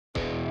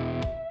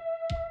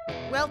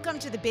Welcome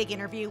to The Big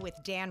Interview with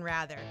Dan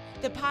Rather,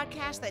 the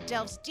podcast that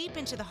delves deep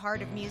into the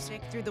heart of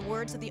music through the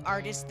words of the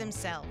artists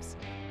themselves.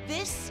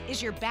 This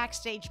is your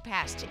backstage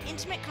pass to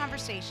intimate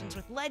conversations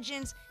with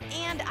legends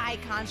and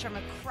icons from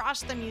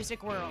across the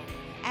music world,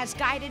 as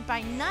guided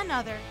by none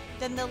other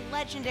than the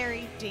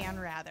legendary Dan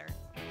Rather.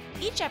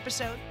 Each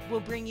episode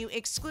will bring you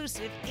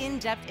exclusive,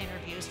 in-depth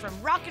interviews from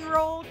rock and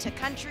roll to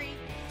country,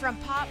 from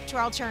pop to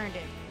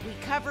alternative. We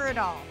cover it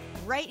all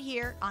right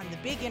here on The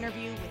Big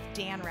Interview with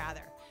Dan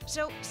Rather.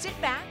 So sit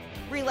back,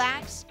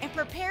 relax, and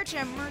prepare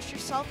to immerse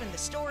yourself in the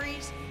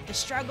stories, the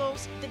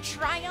struggles, the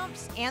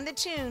triumphs, and the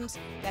tunes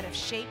that have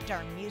shaped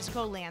our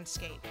musical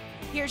landscape.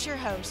 Here's your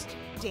host,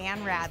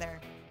 Dan Rather.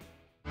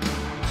 If you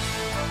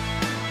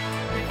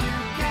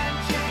can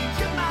change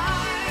your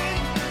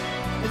mind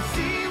and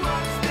see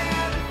what's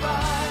there to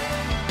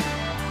find,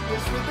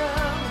 there's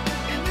rhythm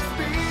in the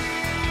spirit.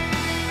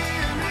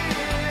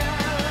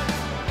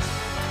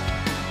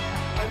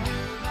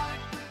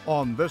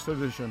 On this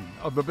edition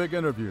of The Big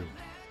Interview,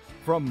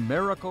 from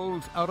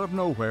miracles out of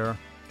nowhere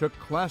to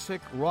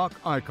classic rock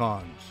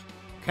icons,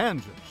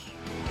 Kansas.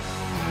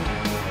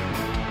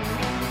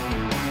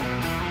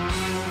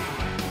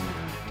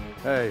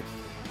 Hey.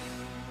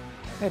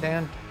 Hey,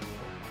 Dan.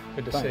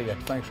 Good to see you.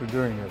 Thanks for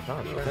doing this.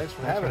 Oh, thanks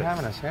for having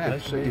us. Yeah,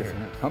 Good to see you.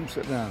 Come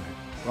sit down here.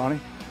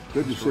 Ronnie,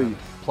 good to see you.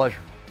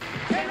 Pleasure.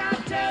 Can I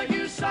tell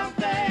you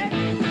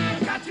something?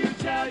 Got to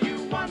tell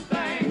you one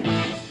thing.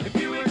 If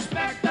you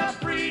expect the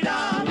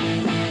freedom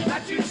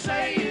that you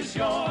say is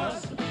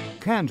yours.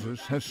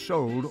 Kansas has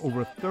sold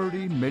over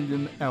 30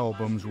 million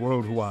albums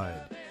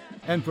worldwide,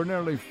 and for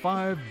nearly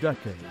 5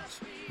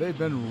 decades, they've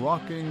been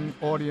rocking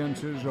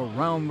audiences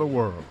around the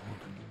world.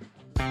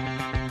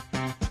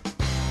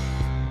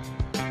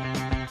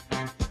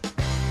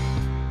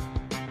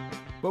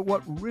 But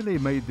what really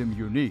made them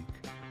unique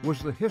was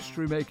the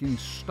history-making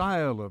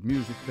style of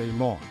music they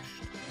launched.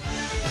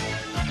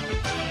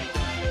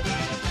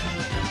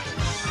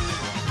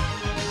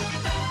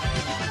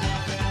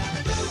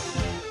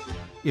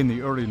 In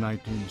the early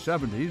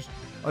 1970s,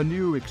 a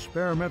new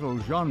experimental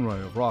genre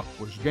of rock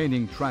was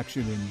gaining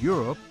traction in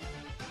Europe,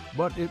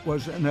 but it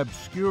was an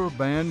obscure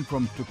band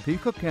from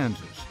Topeka,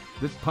 Kansas,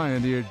 that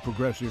pioneered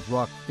progressive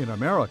rock in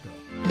America.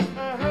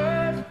 I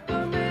heard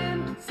the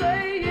men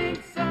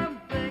saying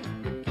something.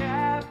 The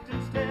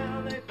captains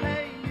tell they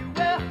pay you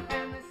well,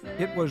 and they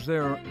say It was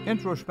their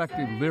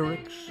introspective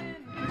lyrics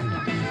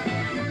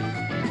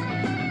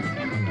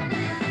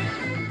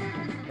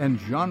and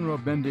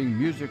genre-bending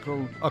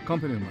musical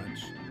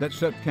accompaniments that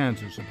set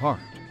Kansas apart.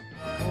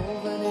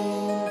 moving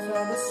in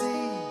from the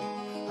sea.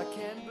 I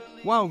can't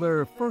believe While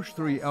their first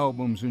 3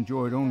 albums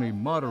enjoyed only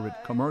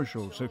moderate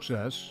commercial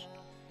success,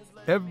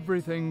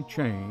 everything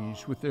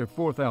changed with their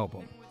 4th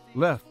album,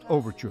 Left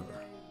Overture,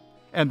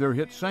 and their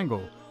hit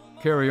single,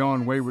 Carry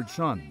On Wayward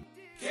Son.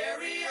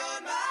 carry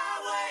on my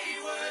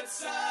wayward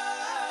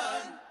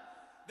son.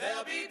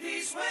 There'll be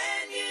peace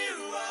when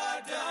you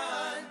are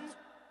done.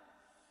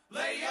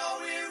 Lay your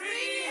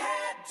weary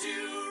head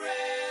to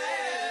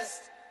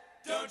rest.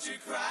 Don't you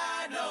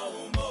cry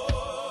no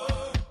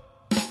more.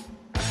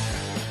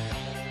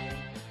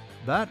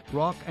 That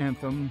rock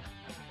anthem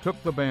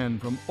took the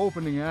band from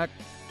opening act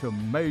to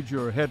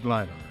major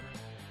headliner.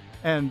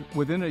 And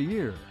within a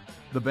year,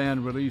 the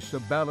band released a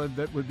ballad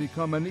that would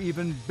become an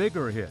even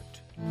bigger hit.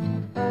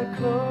 I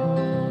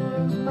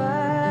close my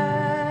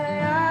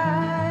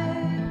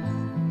eyes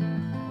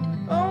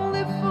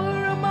only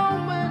for a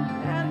moment,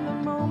 and the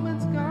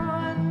moment's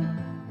gone.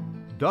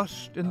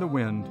 Dust in the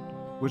Wind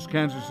was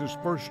Kansas's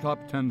first top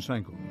 10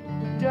 single.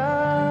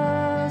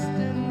 Dust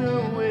in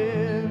the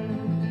wind.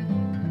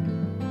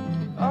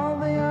 All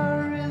they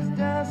are is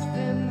dust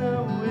in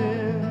the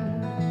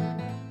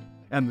wind.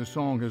 And the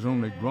song has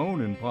only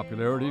grown in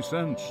popularity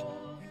since.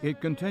 It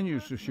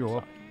continues to show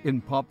up in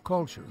pop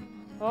culture.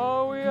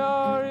 All we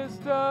are is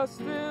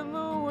dust in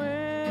the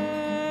wind.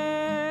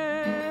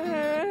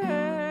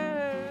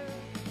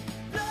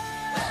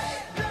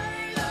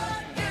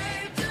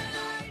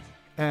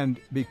 And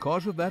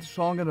because of that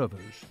song and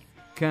others,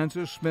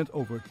 Kansas spent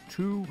over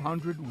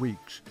 200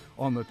 weeks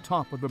on the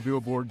top of the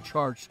Billboard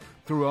charts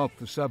throughout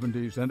the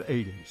 70s and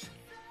 80s.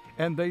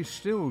 And they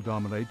still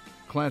dominate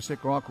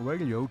classic rock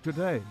radio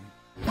today.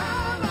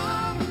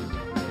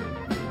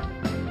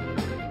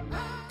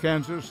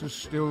 Kansas is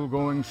still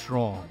going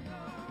strong,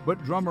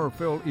 but drummer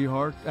Phil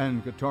Ehart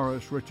and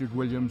guitarist Richard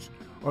Williams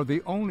are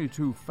the only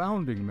 2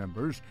 founding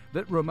members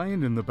that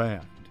remain in the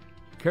band.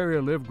 Kerry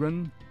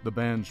Livgren, the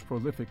band's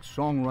prolific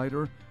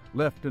songwriter,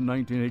 left in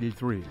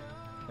 1983,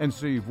 and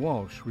Steve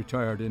Walsh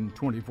retired in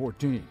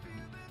 2014.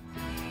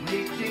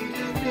 Reaching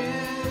to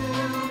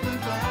fill the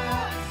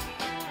glass.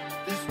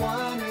 This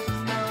one is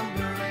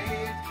number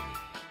 8.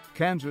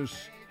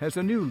 Kansas has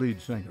a new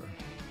lead singer.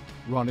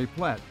 Ronnie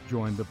Platt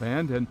joined the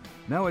band, and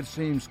now it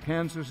seems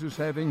Kansas is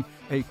having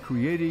a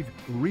creative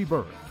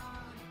rebirth.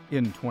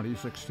 In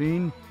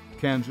 2016,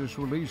 Kansas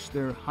released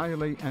their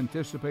highly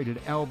anticipated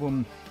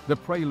album, The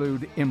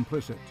Prelude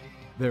Implicit,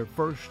 their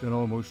first in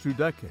almost 2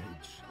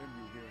 decades.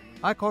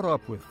 I caught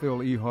up with Phil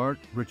Ehart,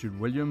 Richard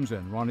Williams,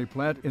 and Ronnie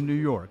Platt in New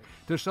York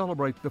to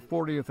celebrate the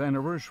 40th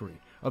anniversary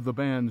of the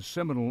band's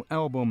seminal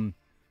album,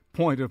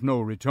 Point of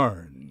No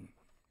Return.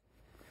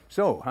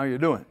 So, how you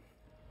doing?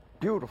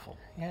 Beautiful.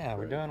 Yeah,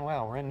 we're doing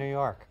well. We're in New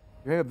York.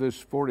 You have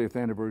this 40th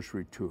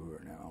anniversary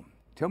tour now.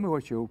 Tell me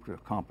what you hope to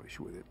accomplish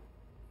with it.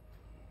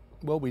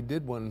 Well, we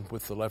did one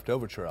with the Left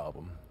Overture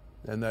album,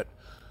 and that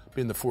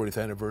being the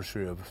 40th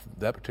anniversary of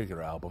that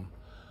particular album,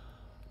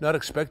 not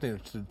expecting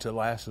it to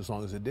last as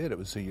long as it did. It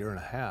was a year and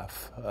a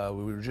half.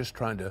 We were just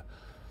trying to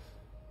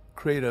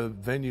create a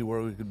venue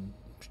where we could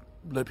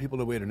let people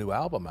know we had a new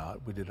album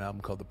out. We did an album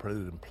called The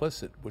Prelude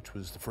Implicit, which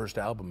was the first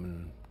album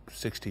in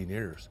 16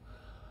 years.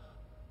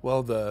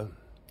 Well, so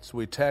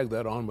we tagged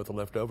that on with the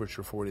Left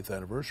Overture 40th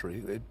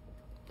anniversary.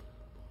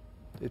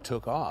 It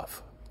took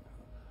off.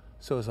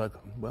 So it's like,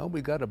 well,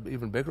 we got an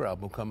even bigger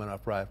album coming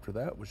up right after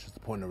that, which is the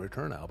Point of No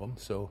Return album.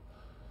 So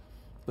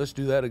let's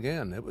do that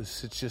again.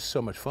 It's just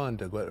so much fun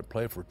to go out and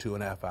play for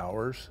 2.5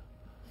 hours.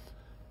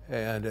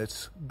 And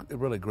it's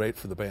really great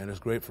for the band. It's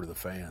great for the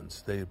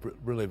fans. They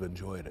really have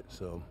enjoyed it.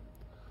 So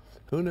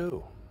who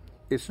knew?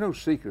 It's no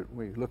secret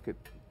when you look at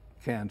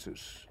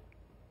Kansas,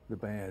 the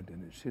band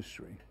and its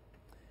history,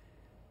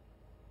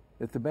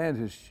 that the band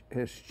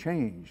has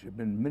changed. There have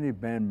been many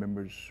band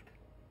members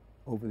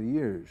over the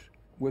years.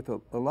 With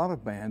a lot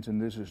of bands,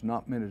 and this is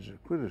not meant as a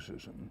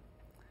criticism,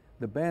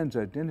 the band's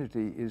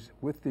identity is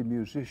with the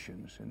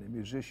musicians, and the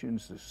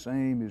musicians, the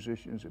same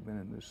musicians, have been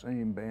in the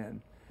same band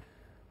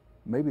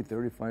maybe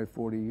 35,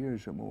 40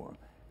 years or more.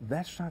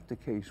 That's not the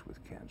case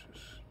with Kansas.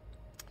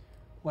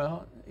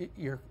 Well,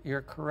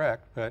 you're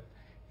correct, but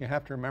you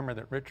have to remember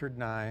that Richard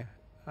and I,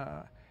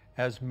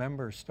 as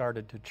members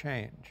started to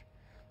change,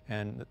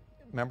 and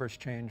members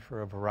changed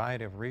for a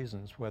variety of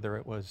reasons, whether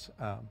it was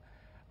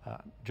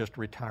just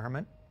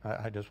retirement.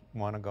 I just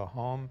want to go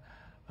home.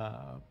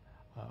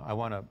 I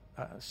want to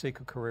seek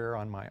a career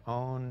on my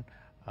own.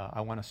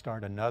 I want to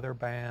start another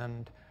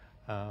band.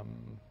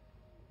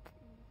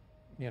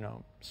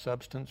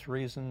 Substance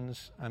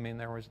reasons. I mean,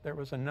 there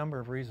was a number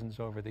of reasons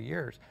over the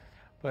years.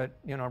 But,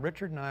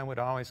 Richard and I would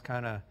always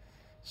kind of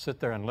sit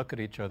there and look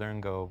at each other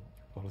and go,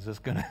 well, is this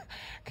going to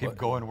keep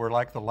going? We're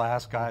like the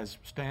last guys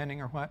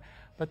standing or what?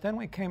 But then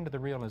we came to the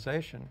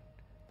realization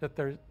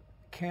that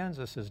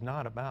Kansas is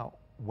not about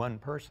one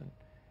person.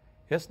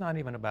 It's not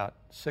even about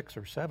 6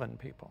 or 7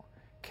 people.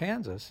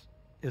 Kansas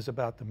is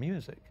about the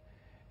music.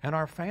 And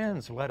our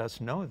fans let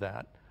us know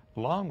that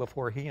long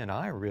before he and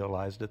I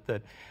realized it,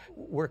 that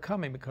we're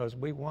coming because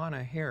we want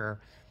to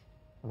hear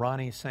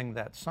Ronnie sing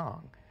that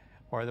song,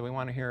 or that we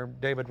want to hear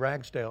David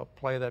Ragsdale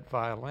play that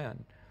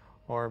violin,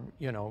 or,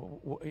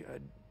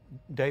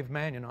 Dave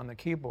Mannion on the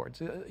keyboards,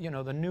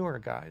 the newer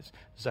guys,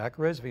 Zach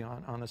Risby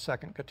on the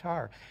second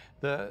guitar.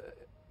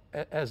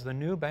 As the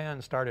new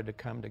band started to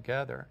come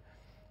together,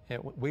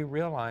 we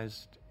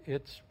realized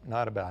it's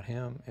not about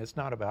him, it's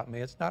not about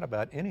me, it's not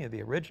about any of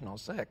the original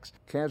 6.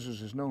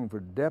 Kansas is known for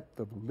depth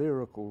of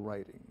lyrical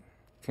writing.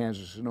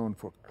 Kansas is known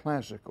for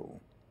classical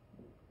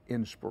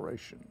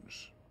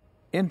inspirations,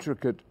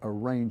 intricate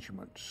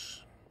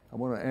arrangements. I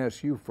want to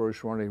ask you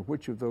first, Ronnie,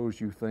 which of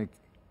those you think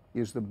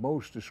is the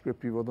most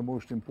descriptive or the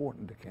most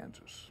important to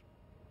Kansas?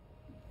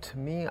 To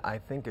me, I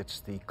think it's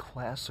the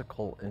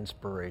classical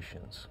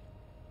inspirations.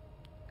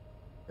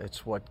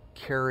 It's what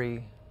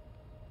Carey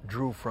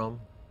drew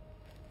from,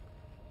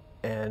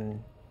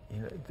 and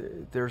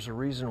there's a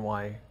reason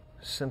why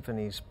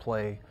symphonies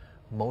play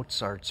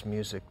Mozart's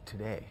music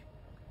today,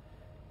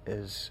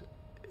 is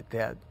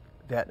that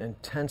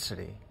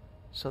intensity.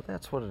 So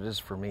that's what it is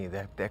for me,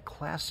 that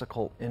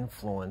classical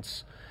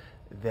influence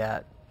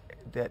that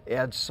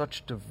adds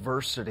such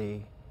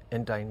diversity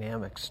and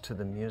dynamics to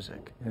the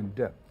music. And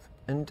depth.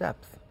 And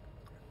depth.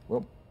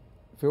 Well,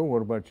 Phil,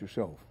 what about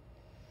yourself?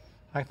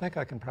 I think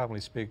I can probably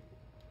speak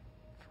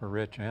for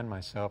Rich and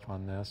myself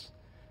on this,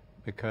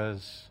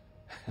 because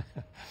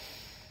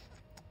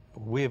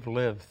we've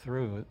lived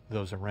through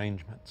those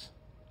arrangements.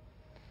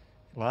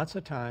 Lots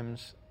of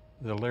times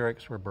the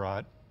lyrics were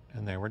brought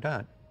and they were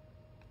done.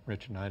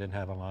 Rich and I didn't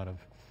have a lot of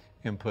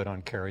input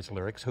on Carey's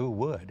lyrics. Who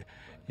would,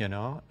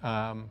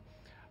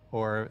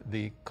 or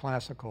the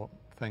classical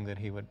thing that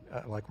he would,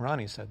 like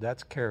Ronnie said,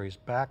 that's Carey's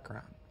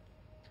background.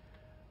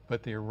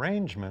 But the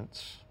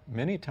arrangements,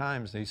 many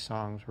times these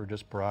songs were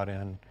just brought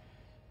in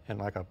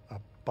like a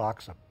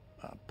box of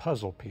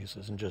puzzle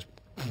pieces and just,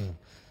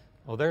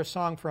 well, there's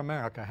Song for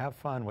America, have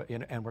fun with,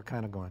 and we're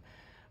kind of going,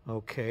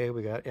 okay,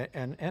 we got,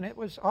 and it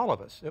was all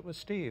of us. It was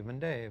Steve and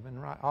Dave and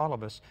all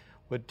of us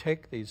would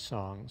take these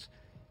songs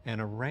and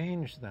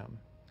arrange them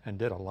and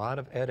did a lot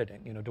of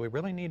editing. Do we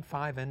really need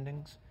 5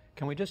 endings?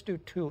 Can we just do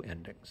 2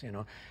 endings?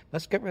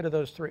 Let's get rid of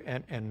those 3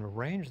 and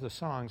arrange the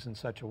songs in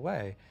such a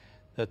way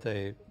that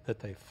they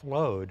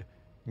flowed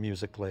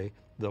musically.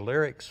 The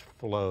lyrics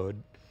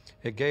flowed.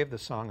 It gave the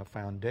song a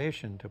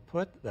foundation to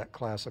put that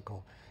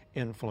classical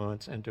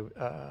influence into,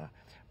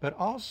 but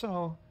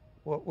also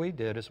what we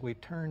did is we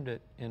turned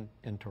it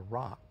into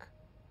rock.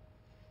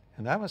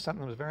 And that was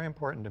something that was very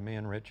important to me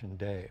and Rich and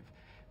Dave.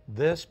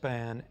 This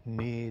band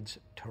needs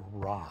to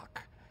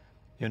rock.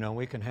 You know,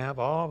 we can have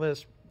all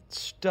this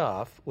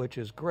stuff, which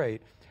is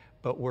great,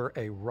 but we're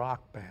a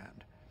rock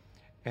band.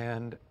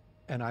 And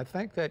I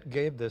think that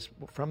gave this,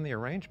 from the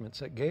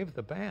arrangements, it gave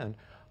the band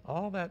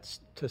all that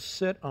to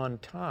sit on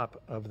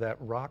top of that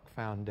rock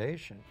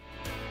foundation.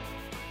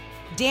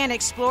 Dan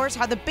explores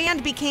how the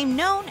band became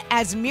known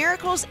as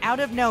Miracles Out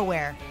of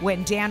Nowhere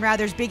when Dan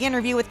Rather's big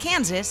interview with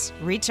Kansas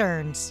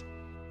returns.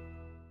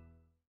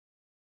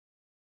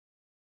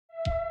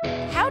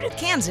 How did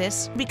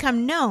Kansas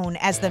become known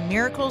as the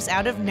Miracles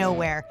Out of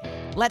Nowhere?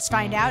 Let's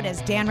find out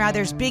as Dan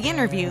Rather's big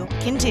interview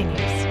continues.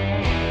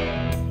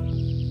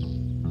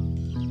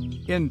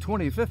 In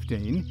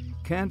 2015,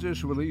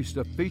 Kansas released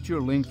a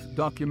feature-length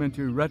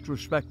documentary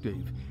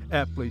retrospective,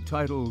 aptly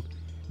titled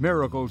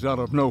Miracles Out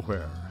of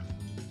Nowhere.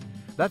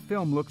 That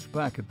film looks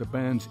back at the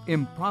band's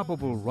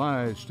improbable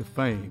rise to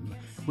fame,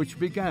 which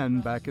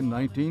began back in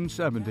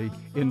 1970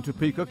 in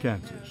Topeka,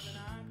 Kansas.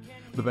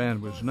 The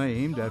band was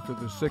named after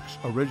the 6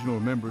 original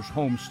members'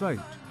 home state,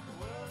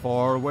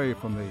 far away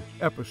from the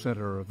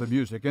epicenter of the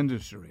music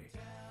industry.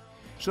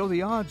 So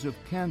the odds of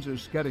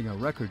Kansas getting a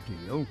record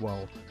deal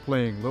while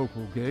playing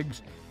local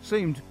gigs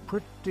seemed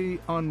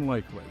pretty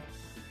unlikely.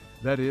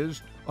 That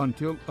is,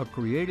 until a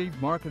creative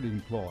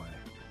marketing ploy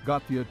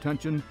got the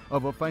attention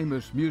of a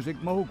famous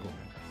music mogul.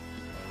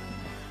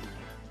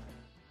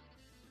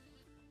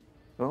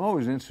 I'm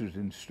always interested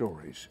in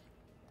stories.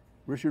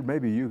 Richard,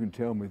 maybe you can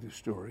tell me the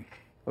story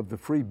of the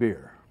free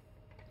beer.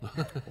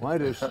 Why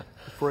does the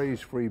phrase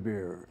free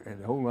beer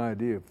and the whole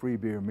idea of free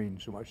beer mean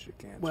so much to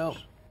Kansas? Well,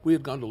 we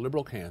had gone to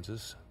Liberal,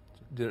 Kansas,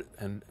 did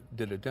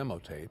a demo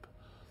tape.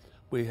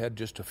 We had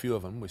just a few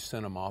of them. We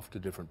sent them off to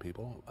different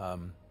people.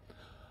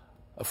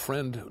 A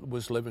friend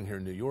was living here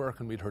in New York,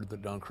 and we'd heard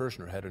that Don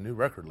Kirshner had a new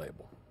record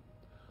label.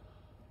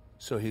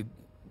 So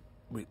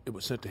it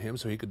was sent to him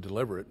so he could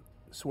deliver it.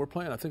 So we're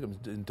playing, I think it was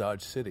in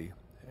Dodge City,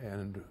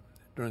 and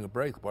during a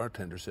break, the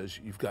bartender says,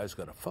 "You guys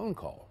got a phone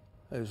call?"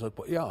 And he's like,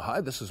 "Well, yeah, hi,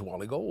 this is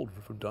Wally Gold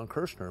from Don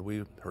Kirshner.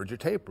 We heard your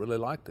tape, really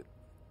liked it.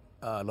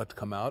 I'd like to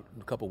come out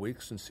in a couple of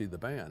weeks and see the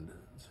band."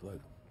 It's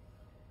like,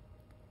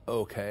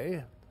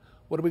 okay,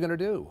 what are we going to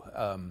do?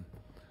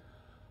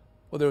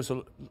 Well, there was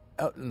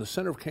out in the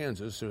center of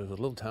Kansas, there was a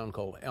little town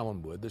called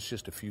Ellenwood that's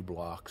just a few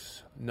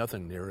blocks,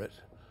 nothing near it.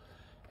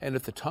 And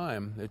at the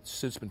time, it's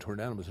since been torn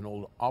down, it was an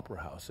old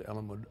opera house, the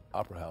Ellenwood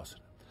Opera House.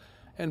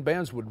 And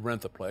bands would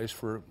rent the place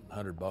for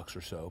 $100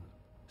 or so.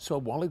 So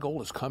Wally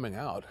Gold is coming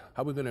out.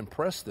 How are we going to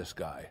impress this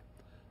guy?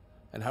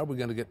 And how are we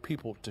going to get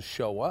people to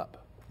show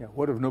up? Yeah,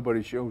 what if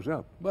nobody shows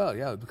up? Well,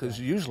 yeah, because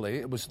usually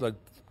it was like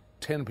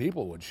 10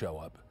 people would show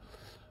up.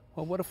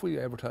 Well, what if we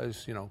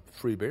advertise,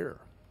 free beer?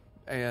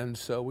 And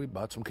so we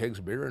bought some kegs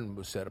of beer and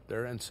was set up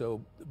there. And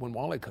so when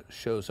Wally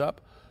shows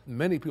up,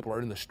 many people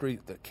are in the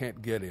street that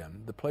can't get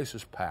in. The place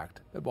is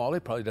packed. Wally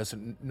probably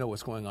doesn't know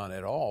what's going on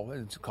at all.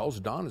 And calls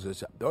Don and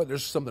says, "Oh,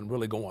 there's something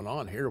really going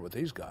on here with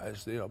these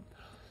guys.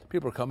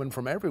 People are coming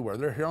from everywhere.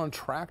 They're here on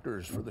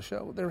tractors for the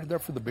show. They're there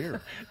for the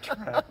beer."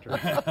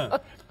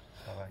 Tractor.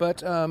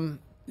 But a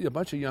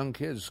bunch of young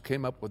kids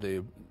came up with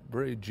a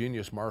very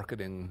genius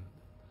marketing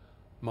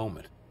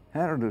moment.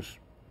 How does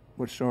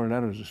what started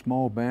out as a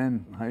small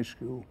band in high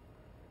school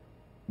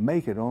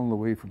make it all the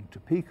way from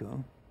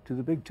Topeka to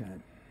the big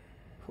time?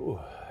 Ooh.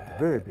 The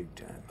very big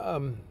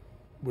time.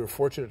 We were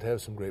fortunate to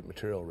have some great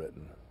material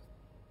written.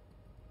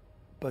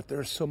 But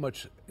there's so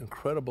much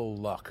incredible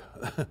luck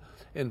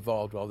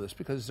involved in all this,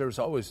 because there's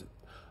always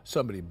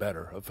somebody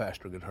better, a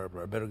faster guitar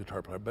player, a better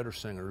guitar player, a better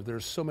singer.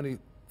 There's so many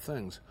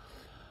things.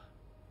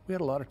 We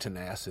had a lot of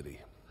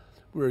tenacity.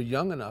 We were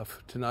young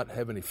enough to not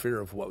have any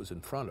fear of what was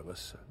in front of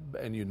us,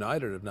 and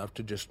united enough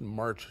to just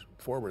march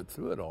forward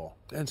through it all.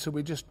 And so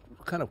we just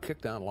kind of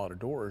kicked down a lot of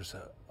doors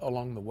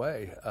along the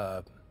way.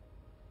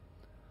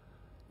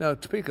 Now,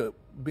 Topeka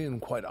being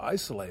quite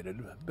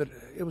isolated, but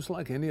it was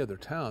like any other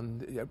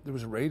town. There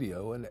was a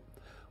radio, and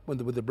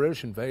with the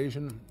British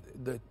invasion,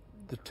 the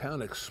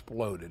town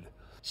exploded.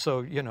 So,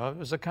 it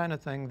was the kind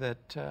of thing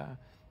that,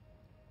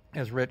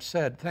 as Rich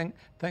said,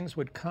 things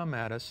would come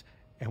at us,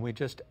 and we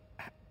just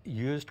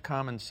used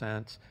common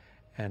sense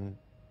and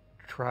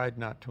tried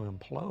not to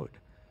implode,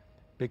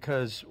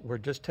 because we're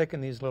just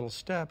taking these little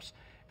steps.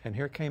 And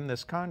here came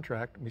this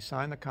contract. We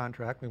signed the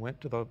contract. We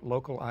went to the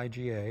local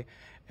IGA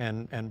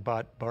and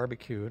bought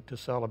barbecue to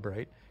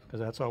celebrate,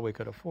 because that's all we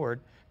could afford.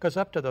 Because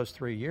up to those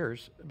 3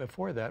 years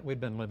before that, we'd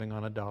been living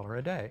on $1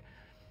 a day.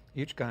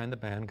 Each guy in the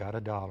band got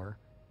 $1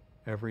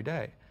 every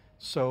day.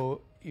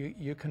 So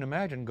you can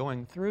imagine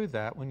going through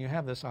that when you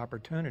have this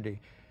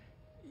opportunity.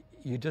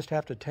 You just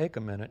have to take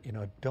a minute.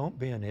 Don't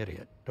be an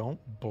idiot. Don't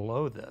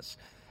blow this.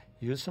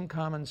 Use some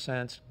common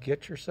sense,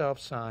 get yourself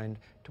signed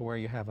to where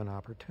you have an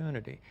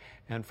opportunity.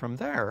 And from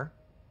there,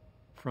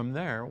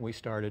 we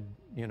started,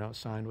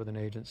 signed with an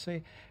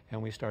agency,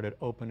 and we started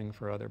opening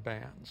for other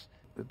bands.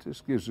 But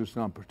this gives us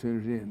an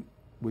opportunity, and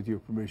with your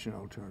permission,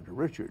 I'll turn to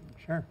Richard.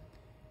 Sure.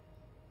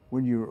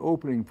 When you were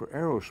opening for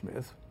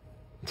Aerosmith,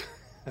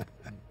 there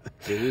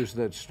is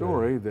that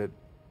story that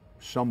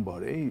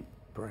somebody,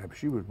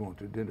 perhaps you would want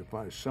to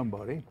identify as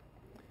somebody,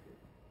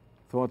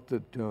 thought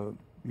that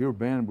your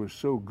band was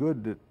so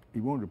good that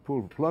you wanted to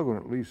pull the plug on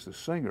at least the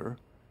singer,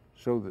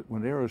 so that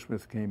when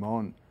Aerosmith came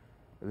on,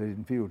 they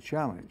didn't feel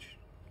challenged.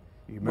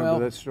 You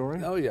remember that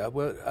story? Oh, yeah.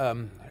 Well,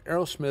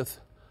 Aerosmith,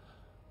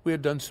 we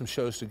had done some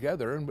shows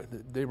together, and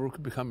they were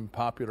becoming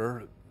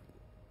popular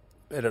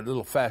at a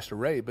little faster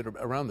rate, but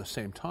around the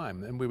same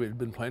time. And we had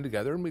been playing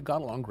together, and we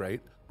got along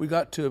great.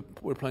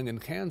 We're playing in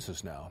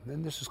Kansas now,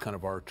 and this is kind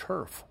of our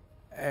turf.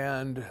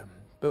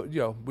 But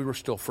we were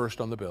still first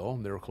on the bill,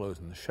 and they were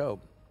closing the show.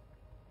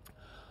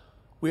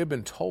 We had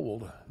been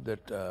told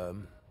that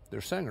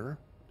their singer,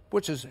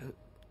 which is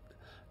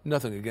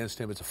nothing against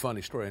him, it's a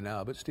funny story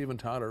now, but Steven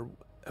Tyler,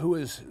 who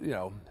is,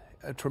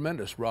 a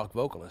tremendous rock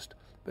vocalist,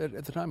 but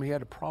at the time he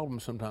had a problem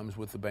sometimes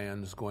with the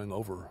bands going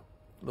over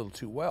a little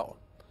too well.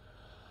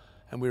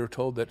 And we were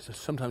told that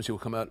sometimes he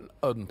would come out and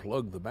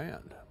unplug the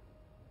band.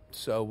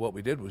 So what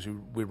we did was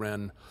we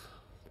ran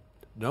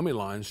dummy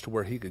lines to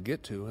where he could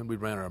get to, and we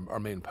ran our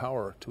main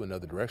power to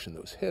another direction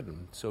that was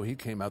hidden. So he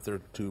came out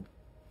there to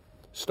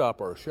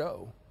stop our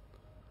show,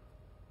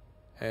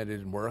 and it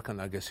didn't work,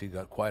 and I guess he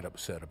got quite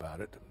upset about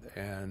it.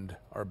 And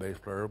our bass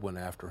player went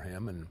after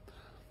him, and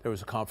there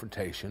was a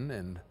confrontation,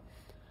 and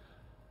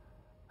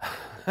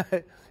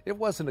it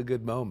wasn't a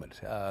good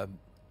moment.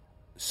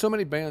 So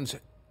many bands,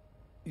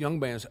 young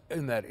bands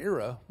in that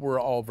era, were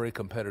all very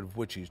competitive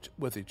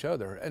with each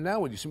other. And now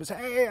when you see them say,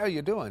 "Hey, how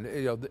you doing?"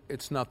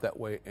 It's not that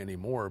way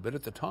anymore. But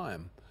at the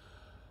time,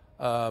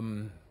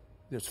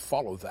 just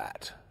follow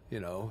that.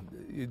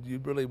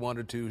 You really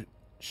wanted to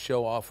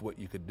show off what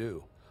you could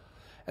do.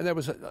 And there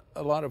was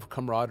a lot of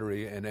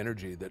camaraderie and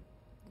energy that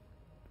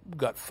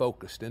got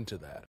focused into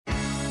that.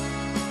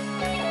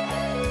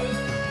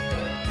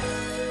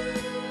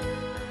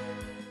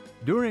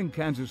 During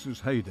Kansas's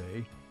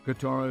heyday,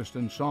 guitarist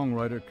and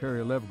songwriter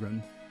Kerry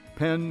Livgren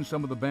penned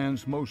some of the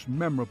band's most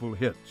memorable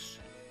hits,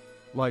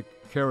 like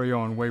Carry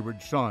On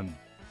Wayward Son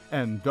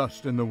and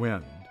Dust in the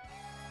Wind.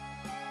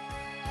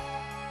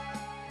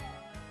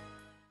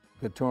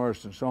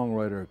 Guitarist and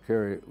songwriter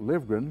Kerry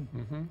Livgren,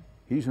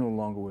 he's no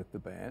longer with the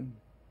band.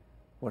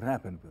 What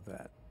happened with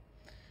that?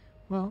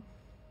 Well,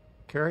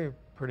 Kerry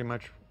pretty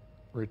much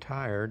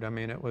retired. I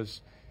mean, it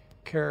was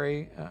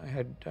Kerry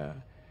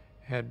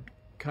had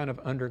kind of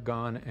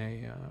undergone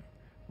a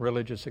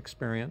religious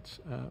experience,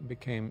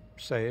 became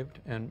saved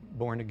and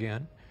born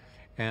again,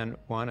 and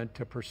wanted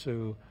to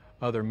pursue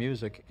other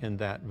music in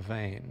that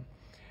vein.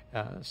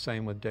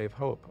 Same with Dave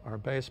Hope, our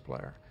bass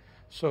player.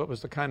 So it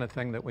was the kind of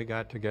thing that we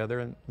got together,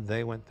 and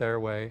they went their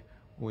way,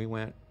 we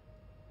went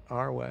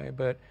our way.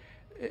 But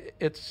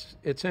it's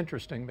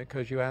interesting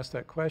because you asked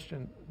that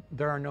question.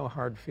 There are no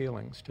hard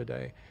feelings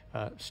today.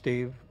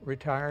 Steve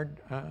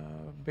retired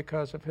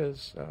because of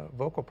his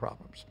vocal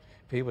problems.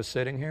 If he was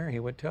sitting here, he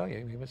would tell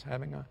you he was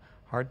having a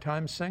hard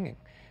time singing,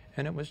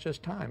 and it was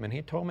just time. And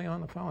he told me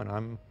on the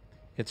phone,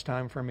 it's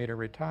time for me to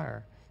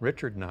retire.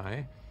 Richard and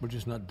I, we're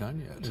just not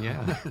done yet.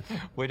 Yeah,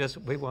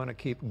 we want to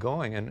keep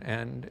going,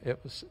 and it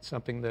was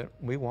something that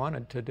we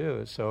wanted to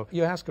do. So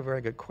you ask a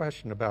very good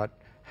question about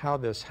how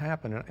this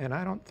happened, and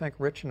I don't think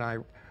Rich and I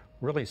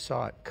really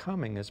saw it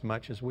coming as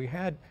much as we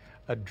had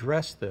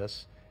addressed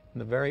this in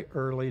the very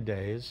early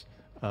days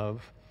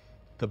of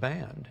the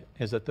band,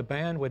 is that the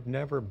band would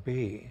never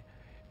be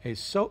a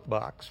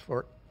soapbox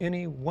for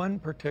any one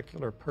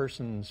particular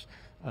person's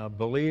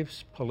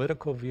beliefs,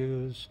 political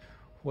views,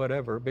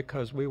 whatever,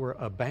 because we were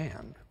a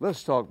band.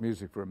 Let's talk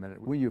music for a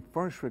minute. When you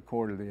first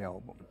recorded the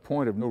album,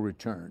 Point of No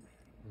Return,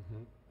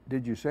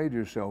 did you say to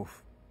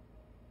yourself,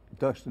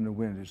 Dust in the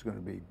Wind is going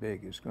to be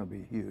big, it's going to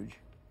be huge?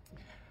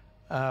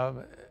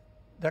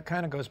 That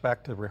kind of goes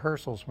back to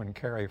rehearsals when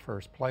Kerry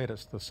first played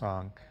us the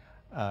song.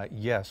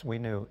 Yes, we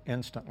knew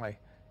instantly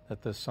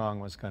that this song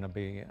was going to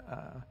be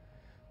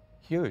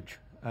huge.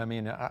 I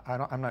mean,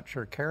 I'm not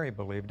sure Kerry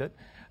believed it,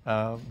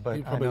 but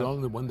you're probably the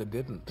only one that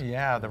didn't.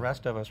 Yeah, the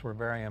rest of us were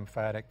very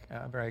emphatic,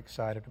 very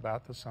excited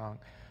about the song.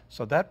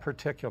 So that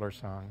particular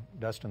song,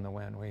 Dust in the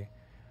Wind,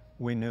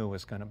 we knew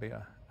was going to be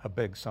a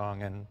big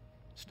song, and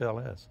still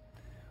is.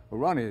 Well,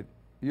 Ronnie, at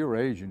your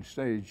age and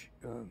stage,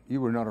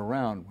 you were not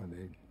around when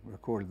they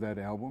recorded that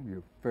album.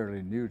 You're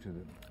fairly new to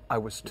them. I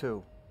was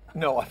 2.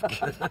 No, I'm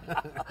kidding.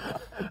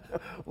 A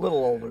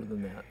little older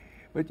than that.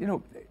 But,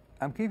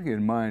 I'm keeping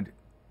in mind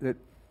that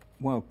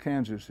while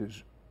Kansas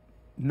is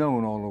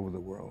known all over the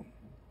world,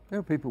 there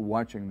are people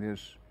watching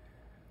this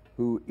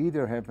who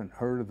either haven't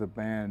heard of the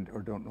band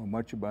or don't know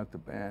much about the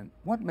band.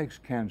 What makes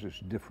Kansas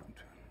different?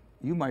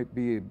 You might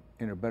be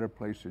in a better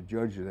place to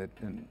judge that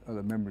than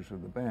other members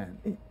of the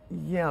band.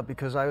 Yeah,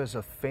 because I was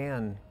a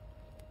fan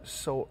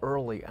so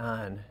early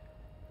on,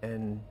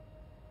 and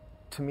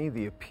to me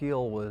the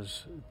appeal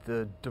was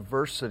the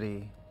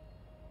diversity,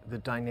 the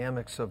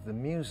dynamics of the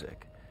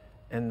music.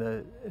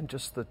 And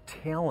just the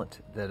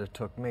talent that it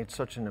took made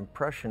such an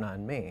impression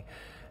on me.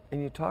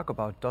 And you talk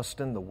about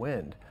Dust in the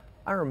Wind.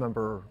 I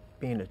remember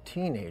being a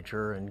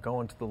teenager and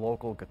going to the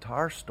local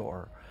guitar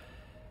store.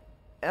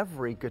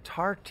 Every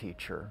guitar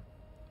teacher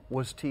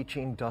was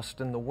teaching Dust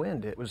in the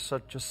Wind. It was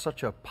just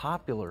such a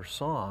popular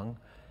song,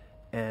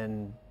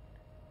 and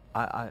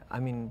I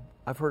mean,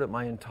 I've heard it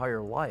my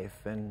entire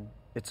life, and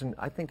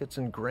I think it's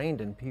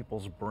ingrained in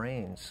people's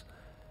brains.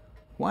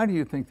 Why do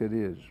you think that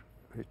is?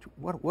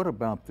 What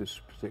about this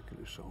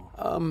particular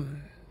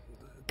song?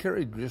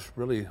 Kerry just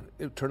really,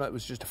 it turned out it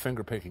was just a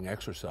finger-picking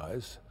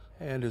exercise,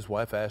 and his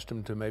wife asked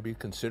him to maybe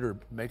consider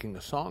making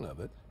a song of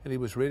it. And he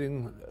was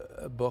reading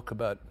a book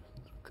about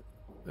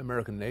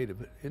American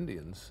Native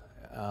Indians,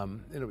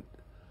 and it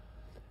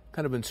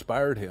kind of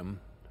inspired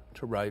him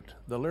to write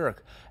the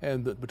lyric.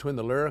 And between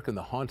the lyric and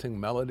the haunting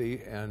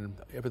melody and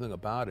everything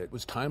about it, it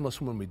was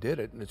timeless when we did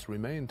it, and it's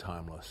remained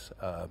timeless.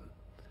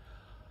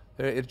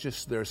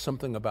 There's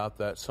something about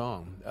that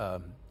song.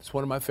 It's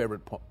one of my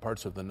favorite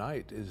parts of the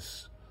night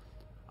is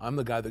I'm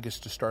the guy that gets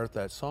to start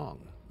that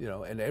song, you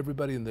know, and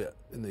everybody in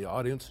the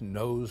audience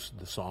knows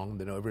the song,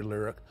 they know every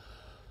lyric.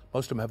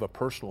 Most of them have a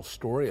personal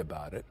story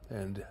about it,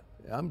 and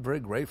I'm very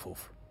grateful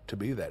to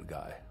be that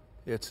guy.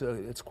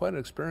 It's quite an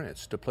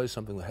experience to play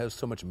something that has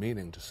so much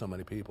meaning to so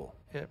many people.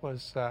 It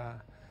was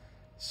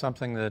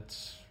something that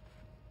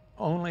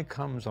only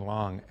comes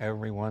along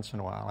every once in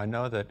a while. I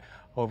know that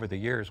over the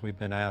years we've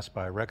been asked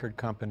by record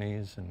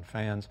companies and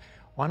fans,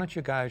 why don't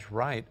you guys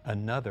write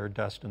another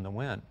Dust in the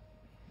Wind?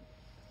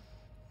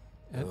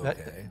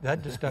 Okay.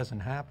 That just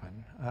doesn't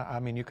happen. I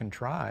mean, you can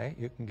try,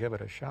 you can give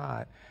it a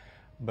shot,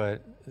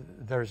 but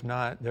there's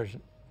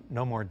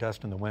no more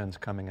Dust in the Winds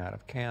coming out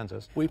of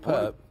Kansas. We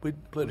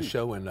played a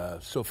show in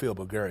Sofia,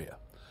 Bulgaria,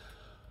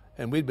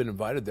 and we'd been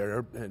invited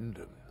there, and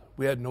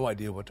we had no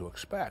idea what to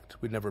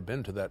expect. We'd never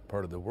been to that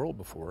part of the world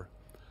before,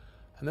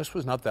 and this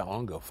was not that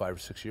long ago, 5 or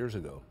 6 years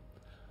ago.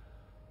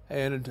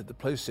 And the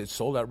place, it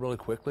sold out really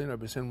quickly, and I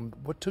was saying,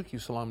 what took you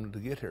so long to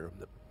get here?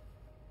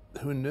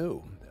 Who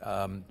knew?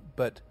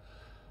 But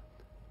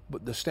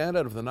the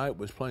standout of the night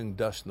was playing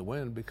Dust in the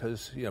Wind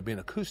because, you know, being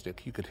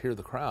acoustic, you could hear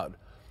the crowd.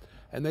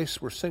 And they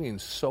were singing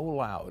so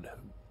loud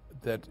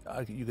that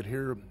you could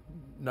hear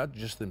not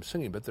just them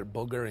singing, but their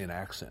Bulgarian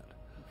accent.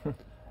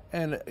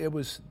 And it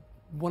was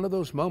one of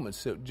those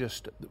moments that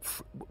just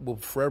will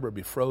forever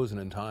be frozen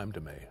in time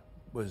to me,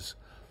 was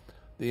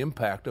the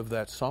impact of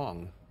that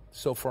song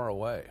so far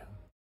away.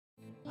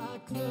 I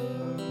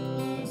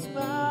close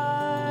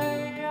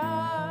my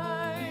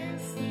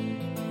eyes,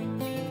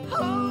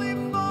 only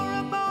for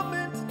a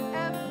moment,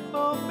 and the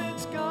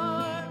moment's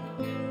gone.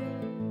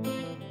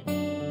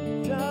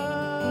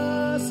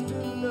 Dust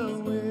in the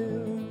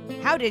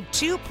wind. How did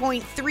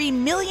 2.3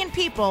 million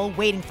people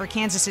waiting for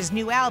Kansas's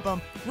new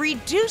album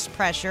reduce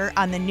pressure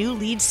on the new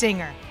lead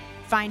singer?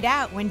 Find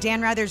out when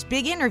Dan Rather's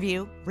big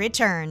interview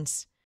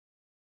returns.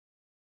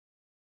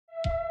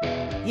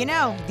 You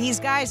know, these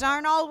guys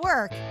aren't all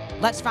work.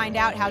 Let's find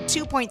out how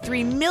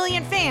 2.3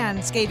 million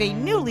fans gave a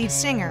new lead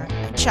singer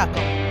a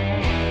chuckle.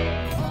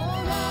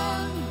 Hold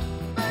on,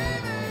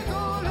 baby,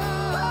 hold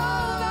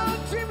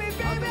on to me,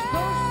 baby.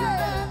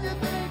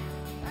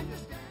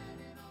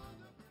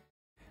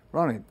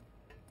 Ronnie,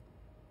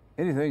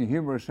 anything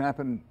humorous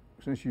happened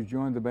since you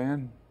joined the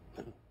band?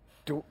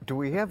 Do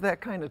we have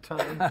that kind of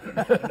time?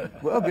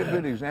 Well, I'll give you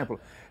an example.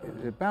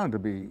 It's bound to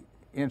be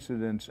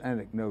incidents,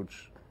 anecdotes,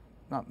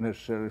 not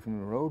necessarily from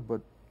the road,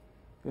 but,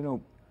 you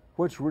know,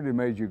 what's really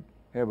made you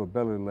have a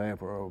belly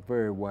laugh or a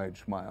very wide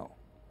smile?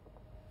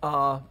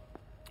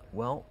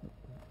 Well,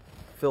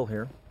 Phil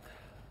here.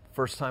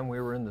 First time we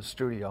were in the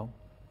studio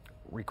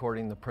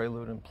recording the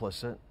Prelude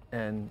Implicit,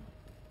 and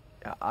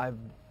I'm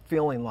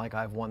feeling like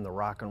I've won the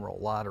rock and roll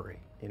lottery.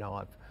 You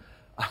know,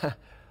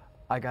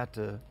 I got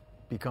to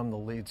become the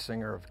lead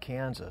singer of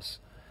Kansas,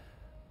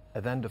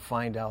 and then to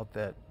find out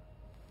that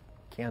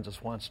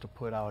Kansas wants to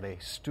put out a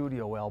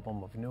studio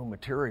album of new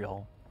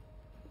material.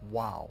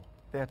 Wow.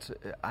 That's,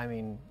 I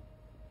mean,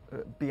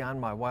 beyond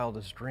my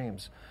wildest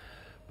dreams.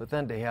 But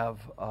then to have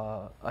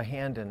a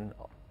hand in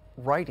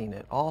writing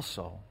it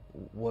also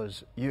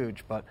was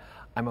huge. But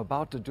I'm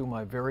about to do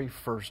my very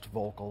first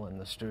vocal in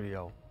the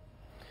studio.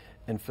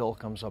 And Phil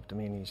comes up to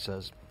me and he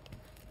says,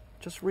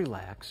 just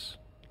relax,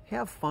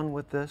 have fun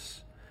with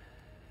this.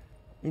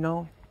 You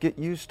know, get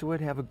used to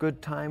it, have a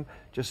good time.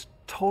 Just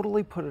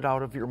totally put it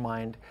out of your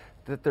mind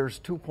that there's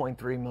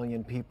 2.3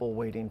 million people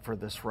waiting for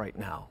this right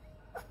now.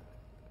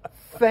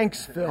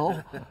 Thanks,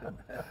 Phil.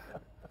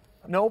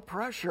 No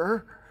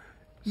pressure.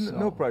 So,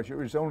 No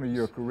pressure. It's only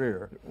your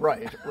career.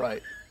 Right.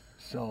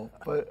 So,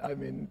 but I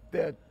mean,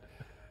 that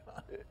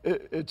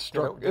it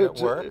struck. Did it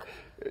work?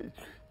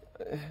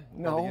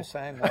 No. Well, you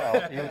sang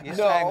well. You No.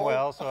 sang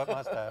well, so it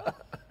must have.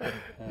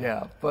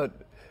 Yeah, but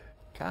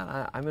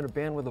God, I'm in a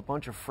band with a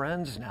bunch of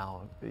friends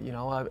now. You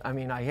know, I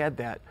mean, I had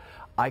that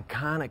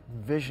iconic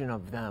vision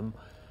of them,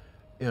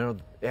 you know,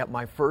 at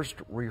my first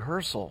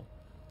rehearsal,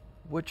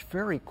 which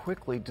very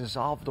quickly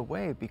dissolved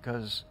away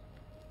because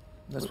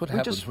That's what we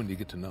happens just- when you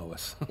get to know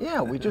us.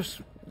 yeah, we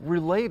just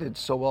related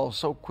so well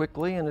so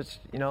quickly, and it's,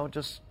 you know,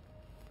 just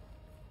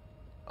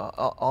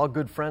all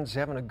good friends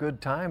having a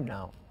good time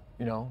now,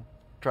 you know,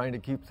 trying to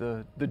keep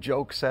the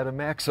jokes at a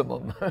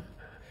maximum. Well,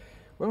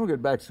 we'll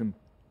get back to some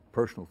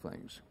personal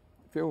things.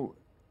 Phil,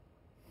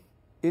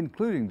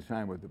 including the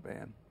time with the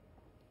band,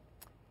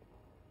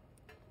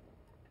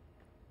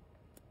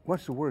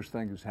 What's the worst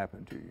thing that's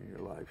happened to you in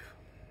your life?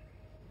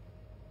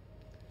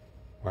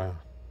 Wow.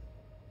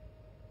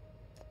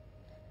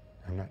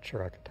 I'm not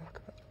sure I could talk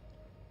about it.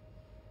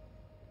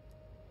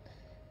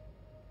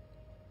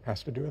 It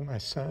has to do with my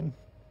son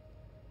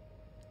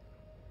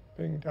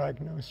being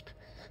diagnosed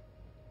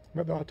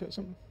with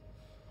autism.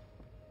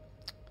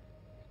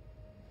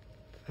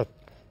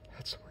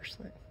 That's the worst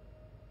thing.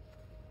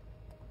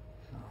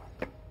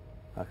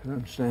 I can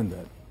understand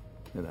that,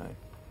 and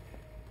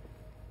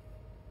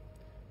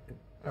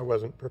I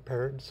wasn't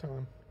prepared, so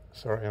I'm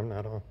sorry I'm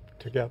not all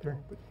together.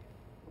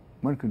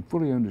 one can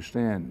fully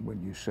understand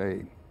when you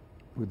say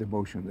with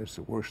emotion that's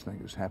the worst thing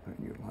that's happened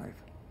in your life.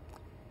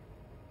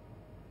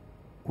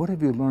 What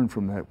have you learned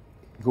from that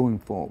going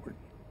forward?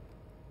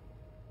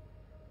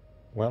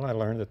 Well, I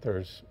learned that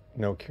there's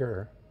no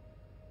cure.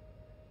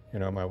 You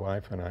know, my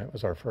wife and I, it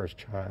was our first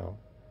child,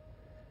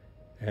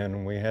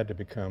 and we had to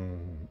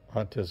become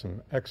autism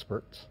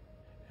experts,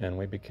 and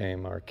we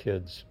became our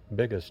kids'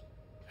 biggest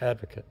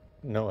advocate.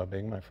 Noah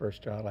being my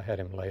first child, I had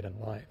him late in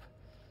life.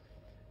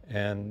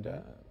 And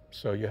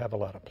so you have a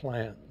lot of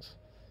plans.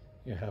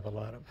 You have a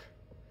lot of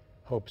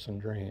hopes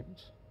and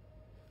dreams.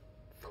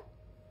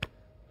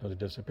 Those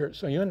disappear.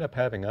 So you end up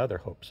having other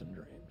hopes and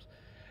dreams.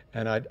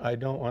 And I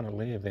don't want to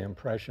leave the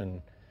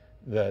impression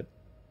that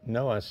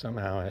Noah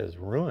somehow has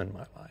ruined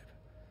my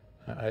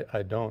life.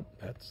 I don't.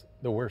 That's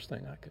the worst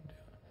thing I could do.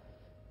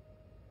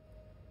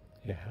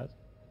 He has.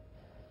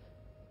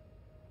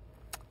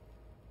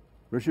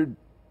 Richard?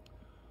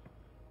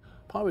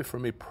 Probably for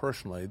me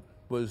personally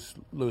was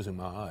losing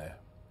my eye.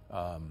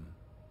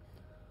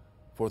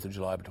 4th of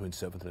July between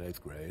 7th and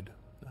 8th grade.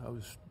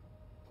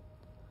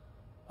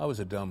 I was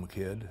a dumb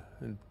kid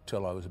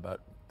until I was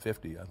about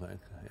 50, I think.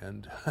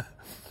 And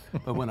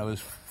but when I was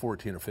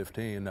 14 or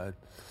 15, I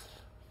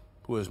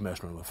was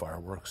messing around with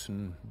fireworks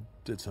and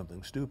did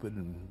something stupid,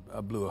 and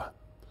I blew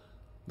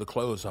the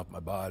clothes off my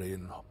body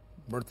and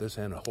burnt this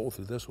hand a hole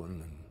through this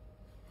one and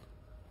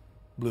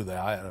blew the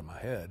eye out of my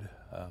head.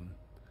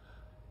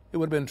 It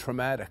would have been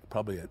traumatic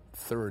probably at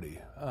 30.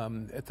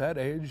 At that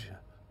age,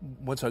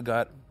 once I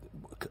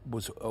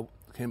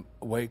came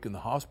awake in the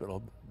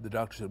hospital, the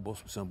doctor said, well,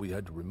 son, we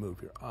had to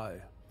remove your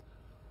eye.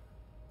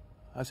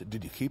 I said,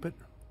 did you keep it?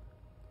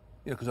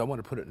 Because I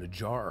wanted to put it in a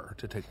jar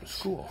to take to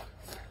school.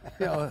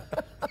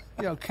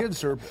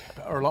 Kids are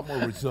a lot more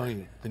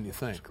resilient than you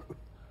think.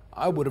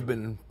 I would have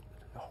been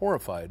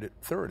horrified at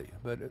 30,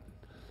 but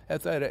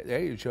at that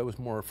age, I was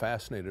more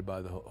fascinated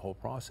by the whole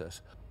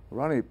process.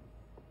 Ronnie,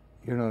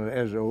 you're not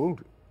as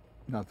old,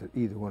 not that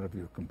either one of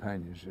your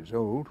companions is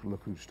old,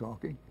 look who's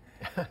talking,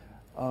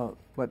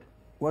 but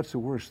what's the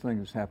worst thing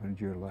that's happened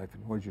in your life,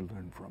 and what did you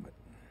learn from it?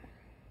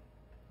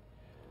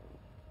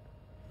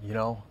 You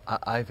know,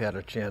 I've had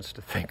a chance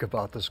to think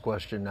about this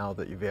question now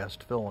that you've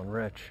asked Phil and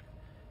Rich,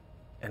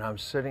 and I'm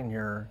sitting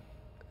here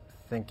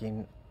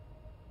thinking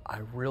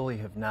I really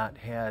have not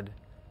had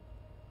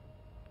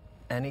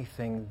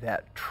anything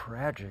that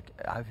tragic.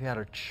 I've had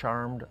a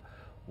charmed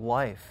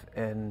life,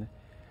 and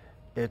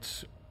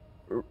it's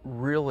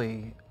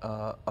really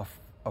a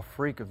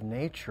freak of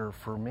nature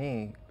for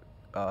me,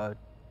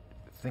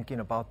 thinking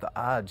about the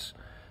odds.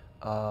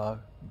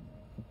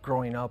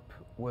 Growing up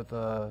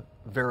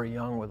very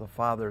young with a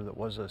father that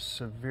was a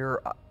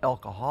severe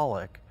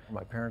alcoholic,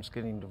 my parents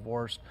getting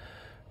divorced,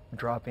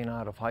 dropping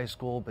out of high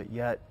school, but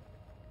yet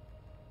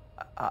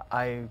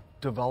I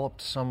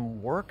developed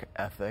some work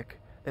ethic,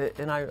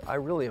 and I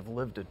really have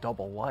lived a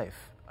double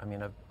life. I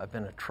mean, I've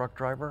been a truck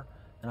driver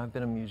and I've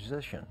been a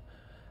musician.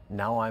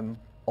 Now I'm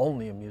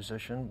only a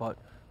musician, but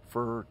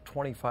for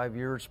 25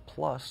 years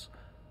plus,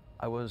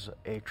 I was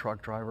a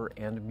truck driver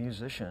and a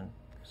musician.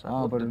 So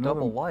I've lived a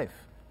double life.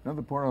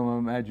 Another part of my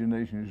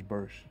imagination is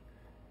burst.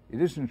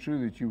 It isn't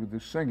true that you were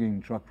the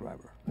singing truck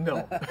driver.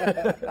 No.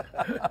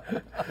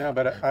 No,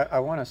 but I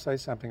want to say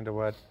something to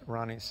what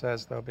Ronnie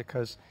says, though,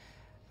 because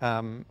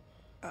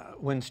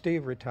when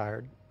Steve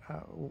retired,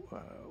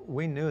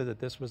 we knew that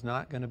this was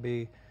not going to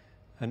be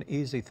an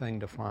easy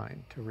thing to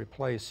find, to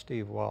replace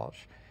Steve Walsh.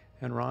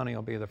 And Ronnie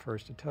will be the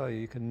first to tell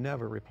you can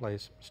never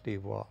replace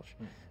Steve Walsh.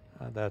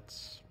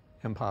 That's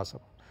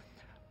impossible.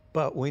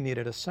 But we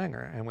needed a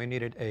singer, and we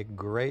needed a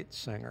great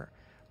singer.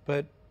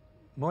 But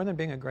more than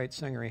being a great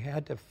singer, he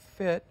had to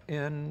fit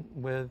in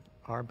with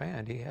our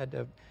band. He had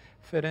to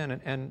fit in.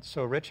 And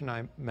so Rich and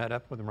I met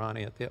up with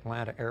Ronnie at the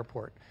Atlanta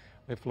airport.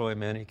 We flew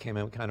him in. He came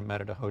in. We kind of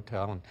met at a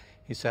hotel, and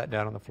he sat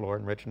down on the floor,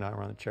 and Rich and I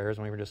were on the chairs,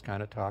 and we were just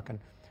kind of talking.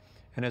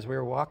 And as we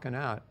were walking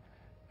out,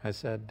 I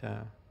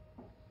said,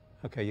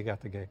 okay, you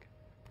got the gig.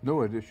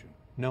 No audition.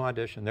 No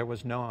audition. There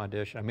was no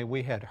audition. I mean,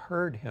 we had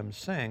heard him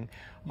sing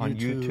on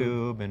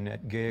YouTube and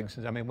at gigs.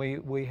 I mean,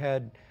 we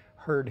had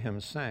heard him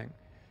sing.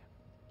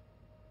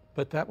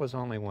 But that was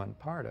only one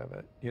part of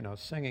it. You know,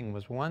 singing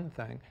was one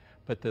thing,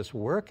 but this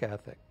work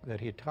ethic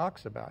that he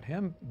talks about,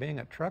 him being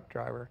a truck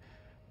driver,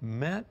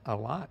 meant a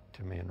lot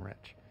to me and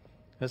Rich.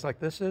 It's like,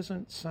 this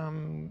isn't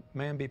some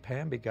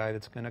mamby-pamby guy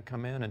that's going to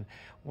come in and,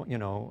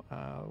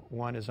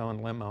 want his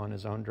own limo and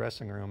his own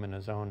dressing room and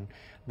his own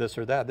this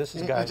or that. This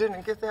is a guy. You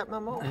didn't get that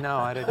memo? No,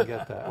 I didn't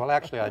get that. Well,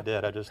 actually, I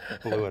did. I just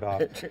blew it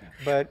off.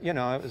 But, it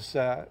was,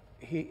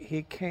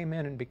 he came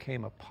in and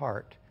became a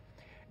part.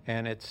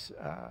 And it's,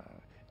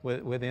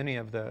 with any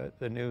of the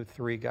new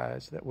 3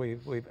 guys that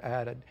we've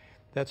added,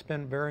 that's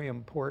been very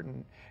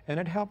important. And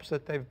it helps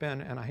that they've been,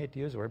 and I hate to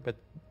use the word, but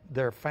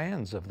they're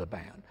fans of the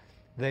band.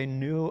 They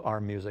knew our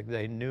music.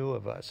 They knew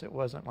of us. It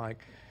wasn't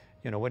like,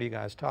 what are you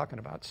guys talking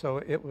about? So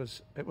it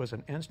was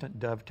an instant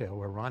dovetail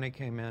where Ronnie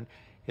came in.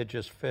 It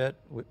just fit.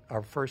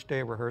 Our first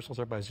day of rehearsals,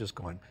 everybody's just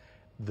going,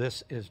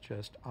 this is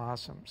just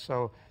awesome.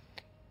 So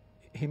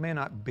he may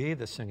not be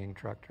the singing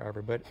truck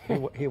driver, but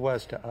he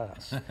was to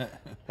us.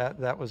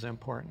 That was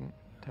important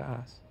to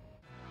us.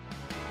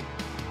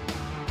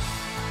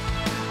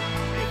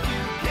 If you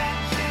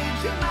can't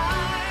change your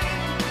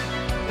mind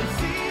and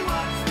see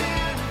what's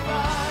there to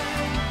find,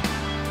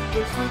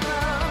 it's for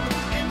them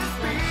in the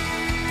spirit.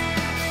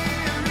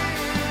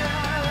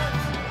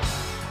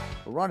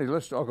 Ronnie,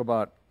 let's talk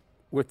about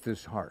With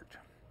This Heart.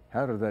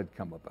 How did that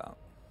come about?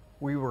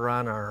 We were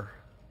on our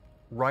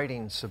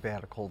writing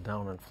sabbatical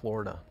down in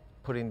Florida,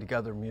 putting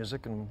together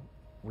music, and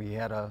we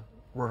had a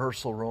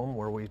rehearsal room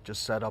where we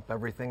just set up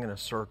everything in a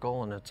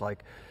circle, and it's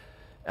like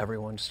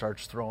everyone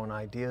starts throwing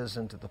ideas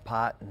into the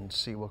pot and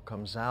see what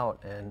comes out.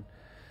 And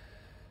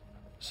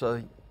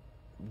so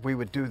we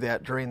would do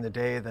that during the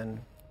day,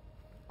 then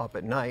up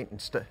at night,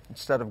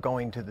 instead of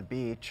going to the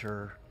beach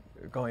or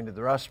going to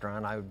the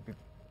restaurant, I would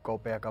go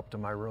back up to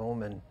my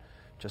room and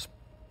just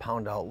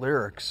pound out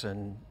lyrics.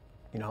 And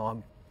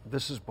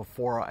this is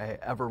before I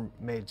ever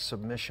made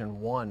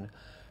submission 1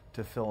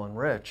 to Phil and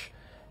Rich.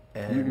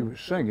 And You were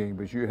singing,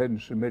 but you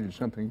hadn't submitted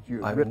something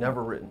you had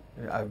written.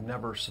 I've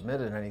never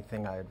submitted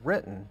anything I had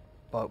written,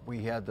 but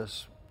we had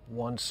this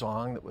one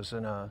song that was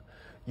in a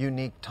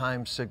unique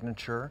time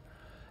signature,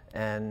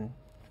 and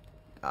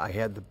I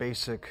had the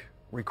basic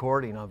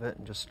recording of it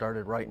and just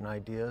started writing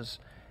ideas,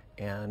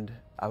 and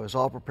I was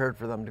all prepared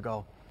for them to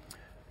go,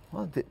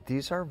 well,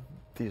 these are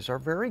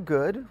very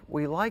good.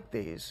 We like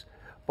these,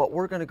 but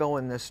we're going to go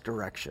in this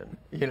direction.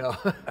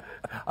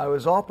 I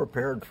was all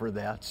prepared for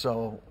that.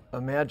 So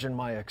imagine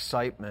my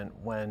excitement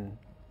when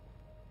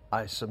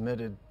I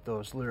submitted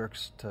those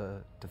lyrics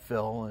to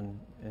Phil, and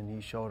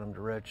he showed them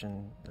to Rich,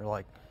 and they're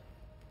like,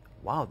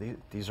 wow,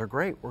 these are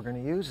great. We're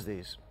going to use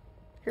these.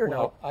 Here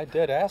now. I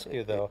did ask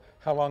you, though,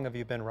 how long have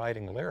you been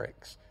writing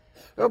lyrics?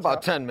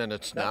 About 10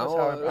 minutes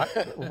now.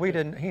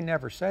 He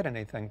never said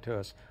anything to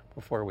us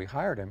before we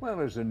hired him. Well,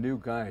 as a new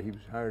guy, he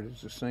was hired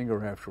as a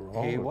singer after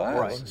all. He was.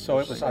 Right. So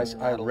it was.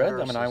 I read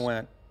them and I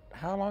went,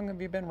 how long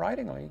have you been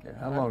writing?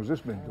 How long has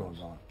this been going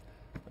on?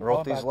 I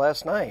wrote these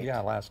last night. Yeah,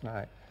 last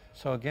night.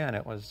 So again,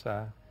 it was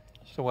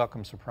just a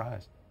welcome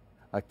surprise.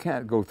 I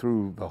can't go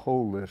through the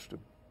whole list of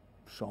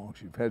songs.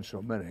 You've had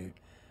so many.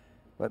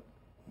 But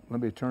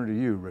let me turn to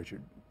you,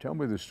 Richard. Tell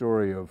me the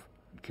story of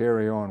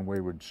Carry On,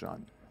 Wayward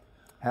Son.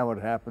 How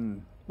it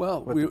happened,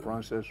 what the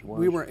process was.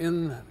 We were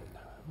in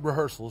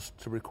rehearsals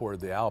to record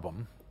the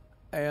album,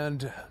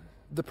 and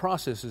the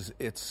process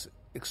it's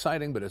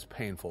exciting, but it's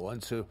painful.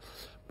 And so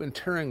been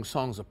tearing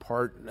songs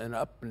apart and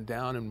up and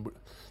down, and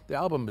the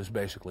album is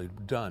basically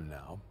done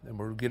now, and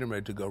we're getting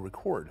ready to go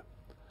record.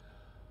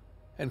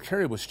 And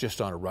Carrie was just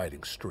on a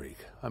writing streak.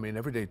 I mean,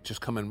 every day just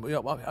come in,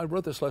 I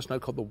wrote this last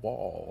night called The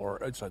Wall, or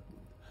it's like,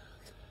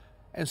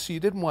 and so you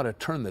didn't want to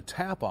turn the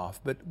tap off,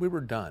 but we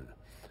were done.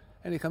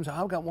 And he comes,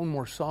 I've got one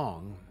more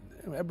song.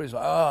 Everybody's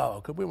like,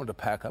 oh, we want to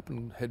pack up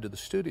and head to the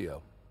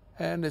studio.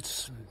 And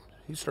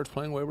he starts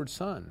playing Wayward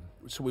Son.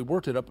 So we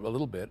worked it up a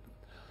little bit.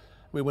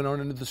 We went on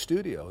into the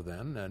studio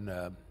then,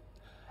 and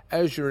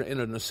as you're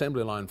in an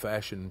assembly line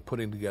fashion,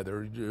 putting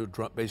together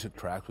basic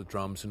tracks with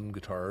drums and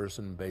guitars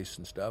and bass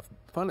and stuff,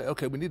 finally,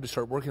 okay, we need to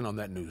start working on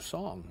that new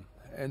song.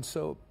 And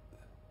so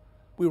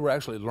we were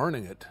actually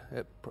learning it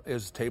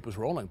as the tape was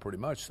rolling pretty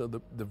much. So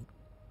the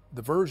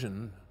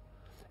version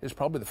is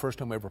probably the first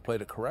time we ever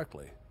played it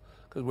correctly,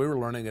 because we were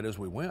learning it as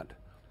we went.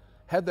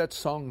 Had that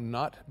song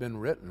not been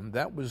written,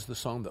 that was the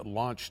song that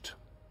launched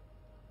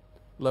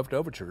Left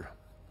Overture.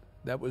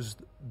 That was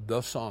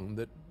the song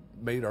that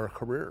made our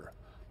career.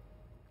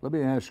 Let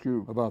me ask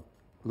you about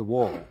The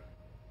Wall.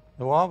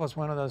 The Wall was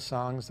one of those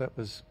songs that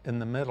was in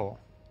the middle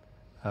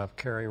of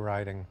Carrie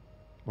writing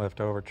Left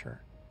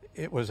Overture.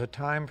 It was a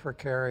time for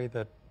Carrie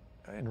that,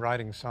 in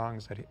writing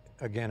songs that,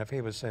 again, if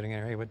he was sitting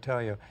here, he would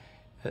tell you,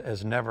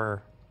 has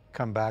never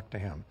come back to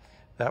him.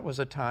 That was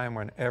a time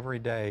when every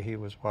day he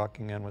was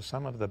walking in with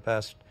some of the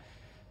best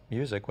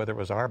music, whether it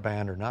was our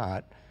band or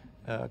not,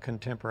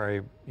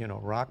 contemporary,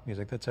 rock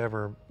music that's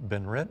ever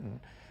been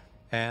written,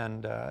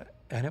 and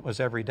it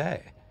was every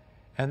day.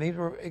 And these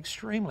were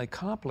extremely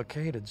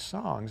complicated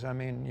songs. I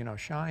mean,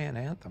 Cheyenne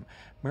Anthem,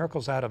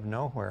 Miracles Out of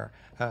Nowhere,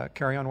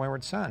 Carry On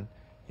Wayward Son.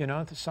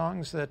 The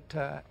songs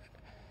that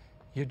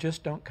you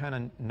just don't kind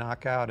of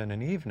knock out in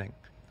an evening,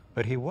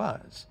 but he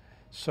was.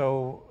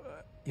 So,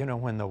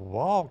 when The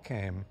Wall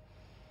came,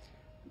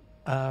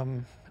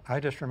 I I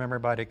just remember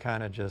everybody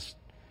kind of just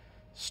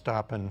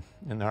stopping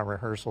in our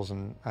rehearsals,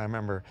 and I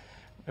remember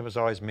it was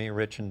always me,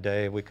 Rich, and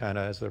Dave. We kind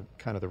of, as the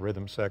kind of the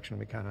rhythm section,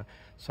 we kind of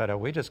said,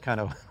 we just kind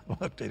of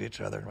looked at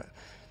each other and went,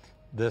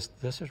 this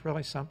is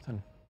really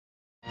something.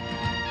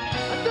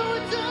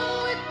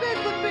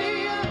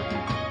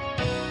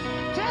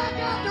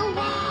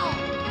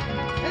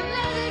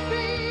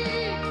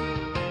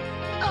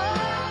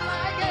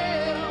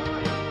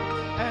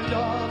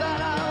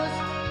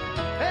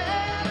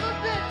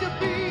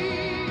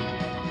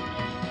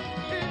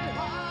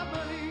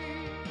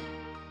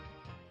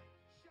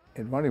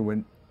 And Ronnie,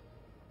 when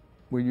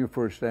you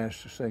first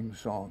asked to sing the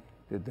song,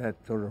 did that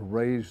sort of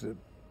raise the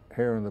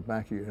hair on the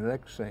back of your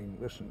neck saying,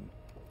 listen?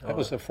 That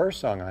was the first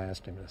song I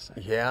asked him to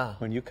sing. Yeah.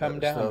 When you come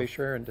down, be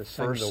sure and to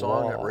sing first the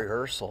song wall. at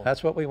rehearsal.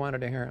 That's what we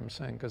wanted to hear him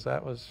sing, because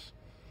that was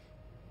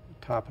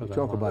top of the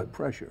Talk line. about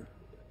pressure.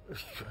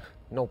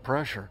 No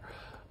pressure.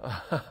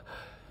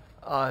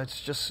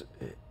 It's just,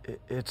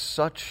 it's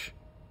such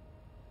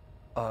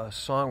a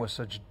song with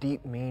such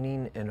deep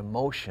meaning and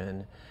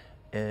emotion,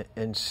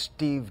 and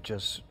Steve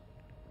just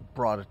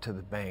brought it to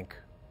the bank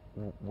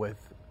with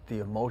the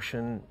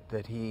emotion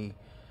that he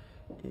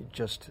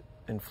just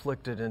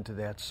inflicted into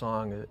that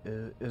song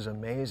is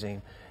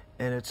amazing,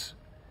 and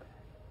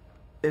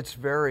it's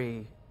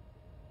very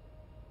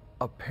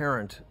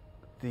apparent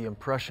the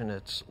impression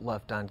it's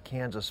left on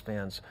Kansas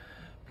fans,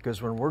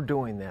 because when we're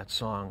doing that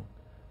song,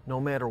 no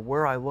matter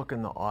where I look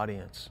in the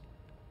audience,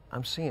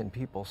 I'm seeing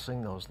people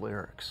sing those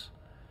lyrics,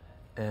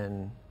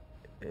 and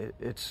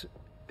it's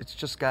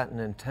just got an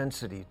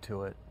intensity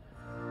to it.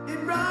 It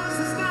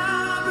rises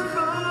now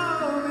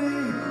before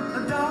me,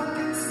 a dark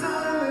and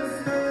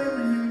silent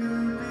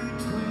barrier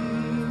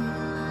between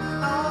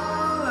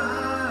all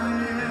I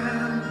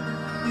am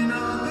and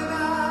all that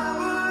I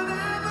would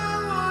ever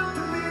want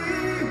to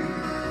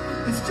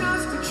be. It's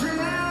just a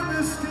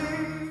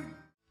travesty.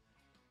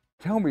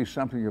 Tell me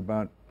something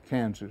about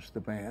Kansas,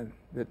 the band,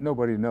 that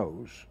nobody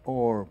knows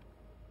or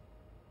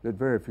that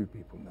very few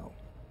people know.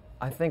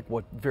 I think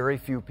what very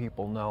few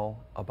people know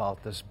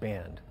about this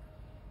band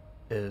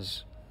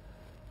is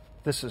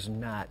this is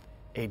not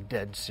a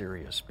dead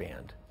serious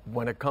band.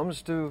 When it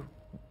comes to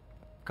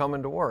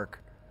coming to work,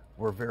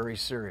 we're very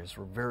serious.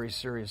 We're very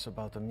serious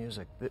about the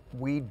music.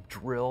 We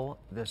drill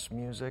this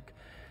music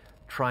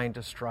trying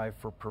to strive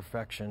for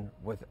perfection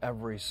with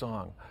every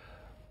song.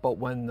 But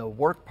when the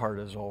work part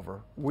is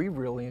over, we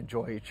really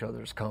enjoy each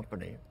other's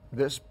company.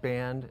 This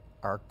band,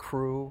 our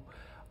crew,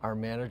 our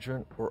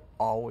management, we're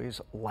always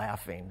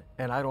laughing.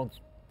 And I don't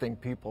think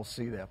people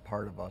see that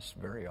part of us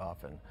very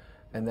often.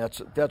 And that's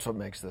what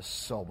makes this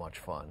so much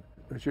fun.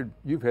 Richard,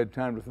 you've had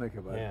time to think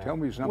about it. Tell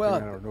me something I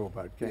don't know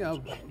about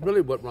Kansas.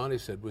 Really what Ronnie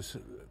said was,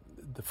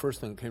 the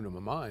first thing that came to my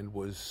mind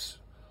was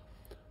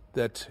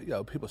that,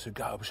 people said,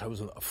 God, I wish I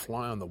was a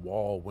fly on the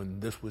wall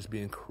when this was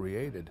being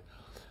created.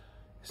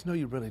 It's no,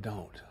 you really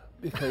don't.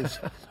 Because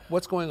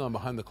what's going on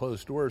behind the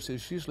closed doors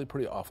is usually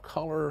pretty off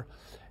color,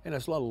 and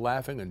there's a lot of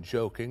laughing and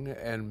joking,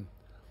 and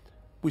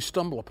we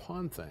stumble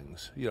upon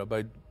things,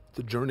 by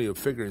the journey of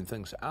figuring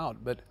things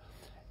out, but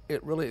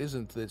it really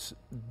isn't this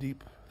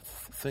deep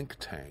think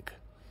tank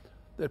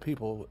that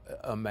people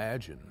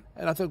imagine.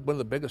 And I think one of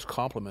the biggest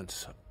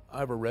compliments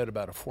I ever read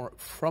about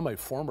from a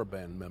former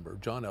band member,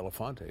 John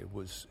Elefante,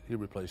 was he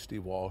replaced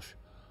Steve Walsh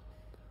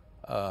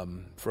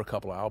for a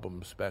couple of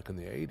albums back in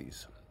the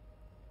 80s.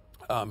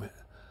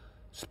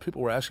 So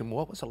people were asking him,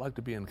 what was it like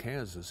to be in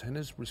Kansas? And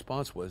his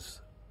response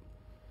was,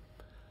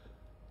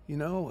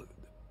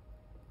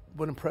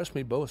 what impressed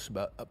me most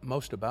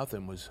about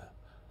them was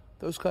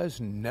those guys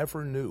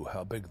never knew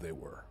how big they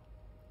were.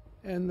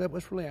 And that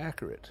was really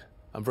accurate.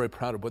 I'm very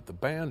proud of what the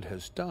band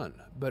has done,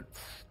 but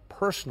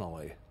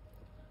personally,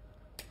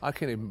 I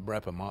can't even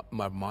wrap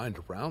my mind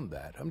around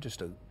that. I'm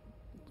just a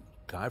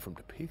guy from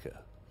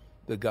Topeka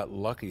that got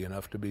lucky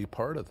enough to be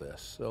part of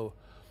this. So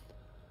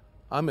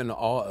I'm in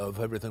awe of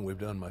everything we've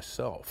done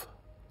myself.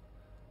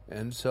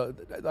 And so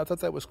I thought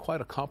that was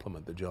quite a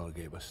compliment that John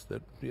gave us,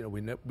 that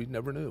we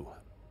never knew.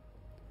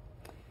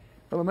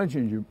 Well, I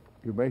mentioned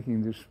you're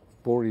making this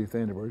 40th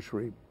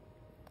anniversary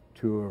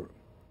tour.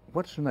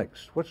 What's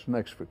next? What's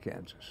next for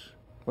Kansas?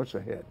 What's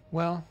ahead?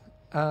 Well,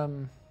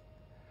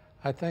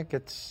 I think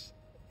it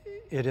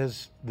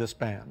is this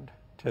band,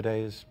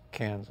 today's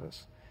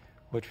Kansas,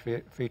 which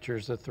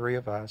features the three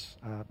of us.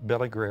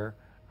 Billy Greer,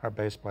 our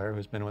bass player,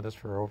 who's been with us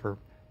for over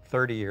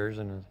 30 years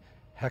and a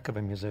heck of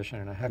a musician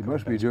and a heck of a He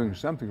must be doing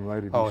something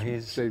right if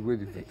he's stayed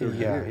with you for 30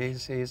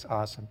 years. Yeah, he's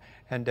awesome.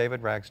 And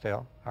David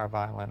Ragsdale, our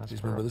violinist. He's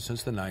been with us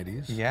since the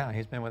 90s. Yeah,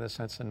 he's been with us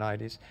since the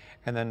 90s.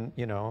 And then,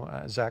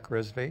 Zach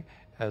Risby,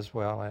 as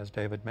well as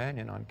David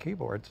Mannion on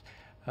keyboards.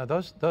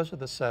 Those are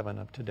the seven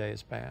of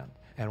today's band.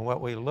 And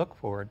what we look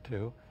forward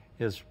to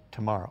is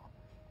tomorrow.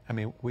 I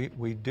mean,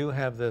 we do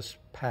have this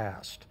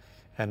past,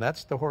 and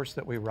that's the horse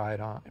that we ride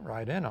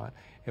in on.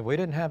 If we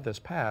didn't have this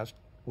past,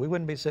 we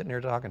wouldn't be sitting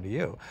here talking to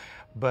you.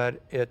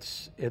 But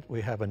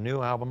we have a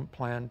new album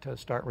planned to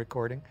start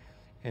recording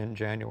in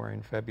January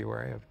and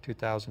February of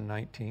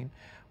 2019.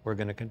 We're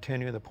going to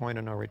continue the Point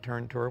of No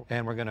Return tour,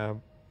 and we're going to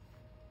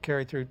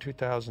carry through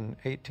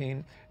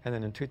 2018, and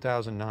then in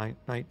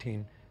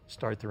 2019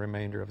 start the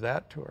remainder of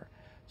that tour.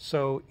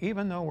 So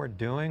even though we're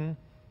doing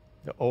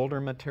the older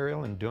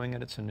material and doing it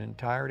in its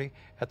entirety,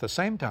 at the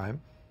same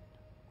time,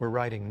 we're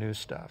writing new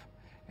stuff.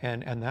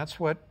 And that's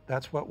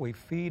what we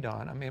feed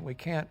on. I mean, we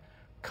can't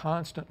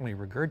constantly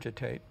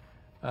regurgitate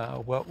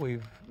what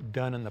we've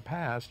done in the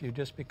past. You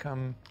just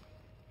become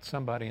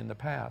somebody in the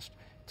past.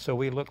 So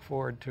we look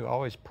forward to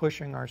always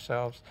pushing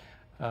ourselves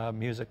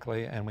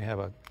musically, and we have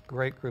a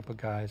great group of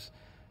guys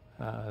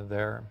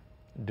there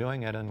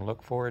doing it, and we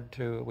look forward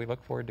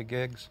to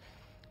gigs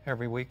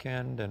every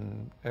weekend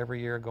and every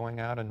year, going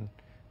out and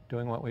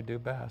doing what we do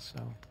best.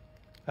 So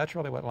that's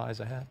really what lies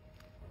ahead.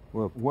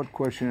 Well, what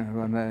question have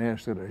I not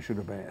asked that I should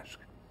have asked?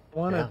 I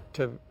wanted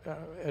to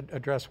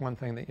address one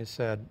thing that you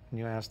said, and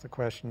you asked the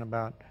question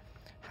about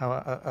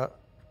how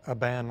a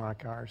band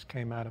like ours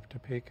came out of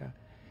Topeka.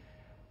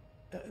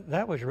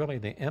 That was really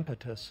the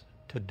impetus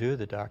to do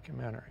the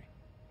documentary.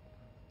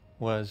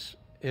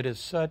 It is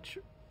such,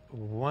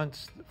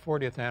 once the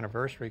 40th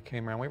anniversary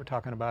came around, we were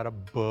talking about a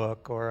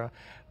book or a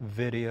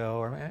video,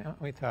 or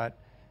we thought,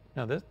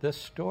 no, this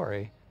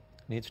story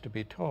needs to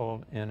be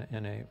told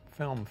in a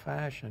film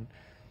fashion.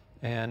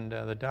 And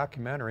the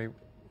documentary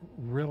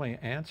really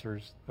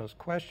answers those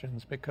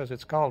questions, because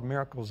it's called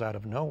Miracles Out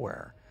of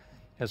Nowhere,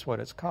 is what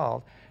it's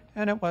called.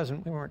 And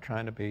we weren't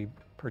trying to be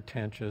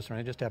pretentious, or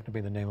it just happened to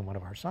be the name of one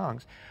of our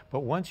songs. But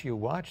once you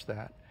watch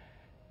that,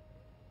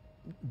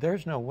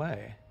 there's no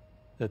way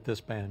that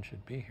this band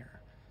should be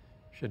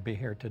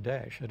here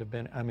today, should have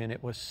been. I mean,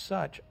 it was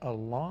such a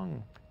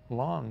long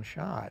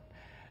shot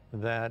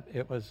that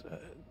it was,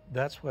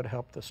 that's what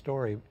helped the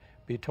story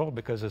be told,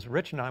 because as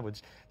Rich and I would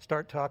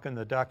start talking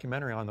the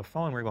documentary on the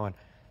phone, we're going,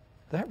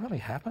 that really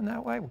happened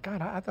that way?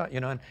 God, I thought,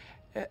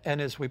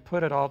 and as we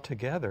put it all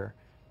together,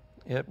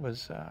 it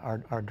was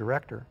our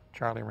director,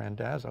 Charlie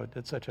Randazzo,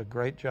 did such a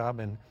great job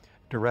in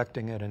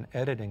directing it and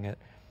editing it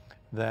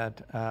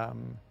that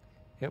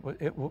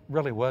it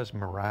really was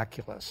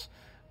miraculous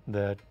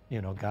that,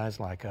 guys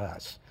like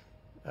us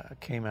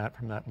came out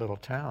from that little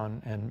town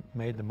and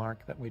made the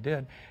mark that we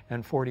did,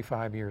 and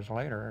 45 years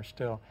later are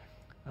still,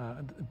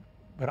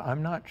 but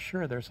I'm not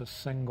sure there's a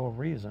single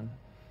reason.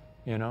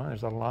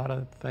 There's a lot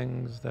of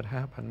things that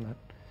happened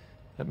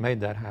that made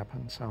that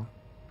happen, so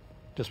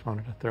just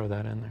wanted to throw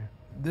that in there.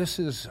 This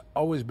has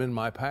always been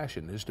my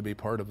passion, is to be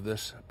part of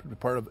this,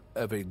 part of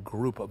a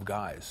group of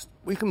guys.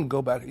 We can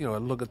go back,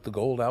 and look at the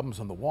gold albums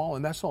on the wall,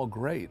 and that's all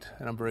great,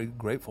 and I'm very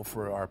grateful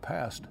for our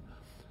past.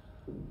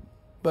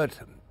 But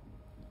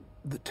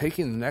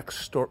taking the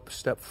next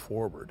step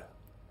forward,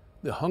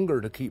 the hunger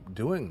to keep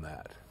doing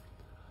that,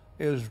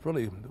 is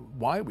really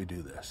why we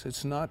do this.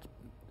 It's not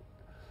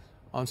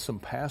on some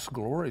past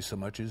glory so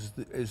much as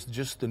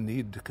just the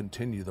need to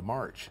continue the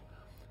march.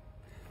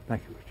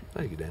 Thank you, Richard.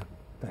 Thank you, Dan.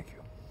 Thank you.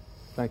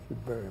 Thank you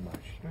very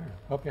much. Sure.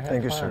 Hope you had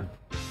Thank you, fun.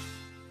 sir.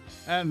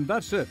 And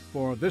that's it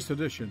for this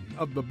edition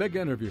of The Big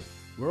Interview.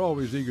 We're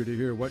always eager to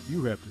hear what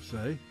you have to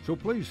say, so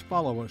please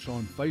follow us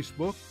on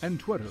Facebook and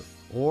Twitter,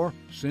 or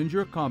send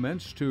your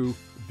comments to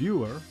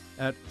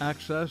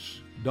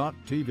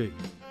viewer@access.tv.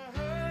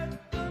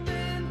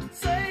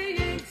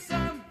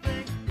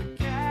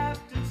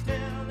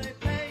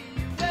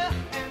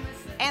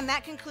 And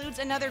that concludes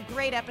another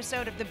great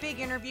episode of The Big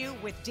Interview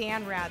with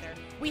Dan Rather.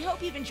 We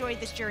hope you've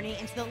enjoyed this journey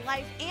into the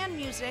life and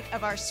music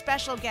of our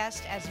special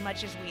guest as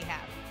much as we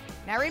have.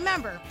 Now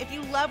remember, if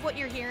you love what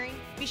you're hearing,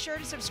 be sure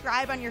to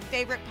subscribe on your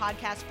favorite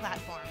podcast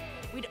platform.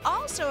 We'd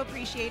also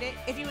appreciate it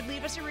if you would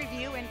leave us a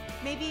review and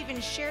maybe even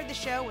share the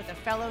show with a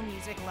fellow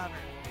music lover.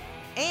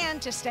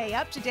 And to stay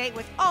up to date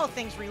with all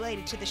things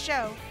related to the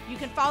show, you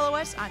can follow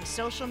us on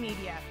social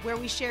media, where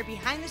we share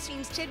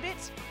behind-the-scenes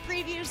tidbits,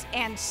 previews,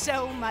 and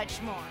so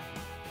much more.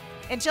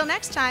 Until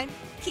next time,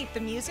 keep the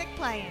music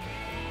playing.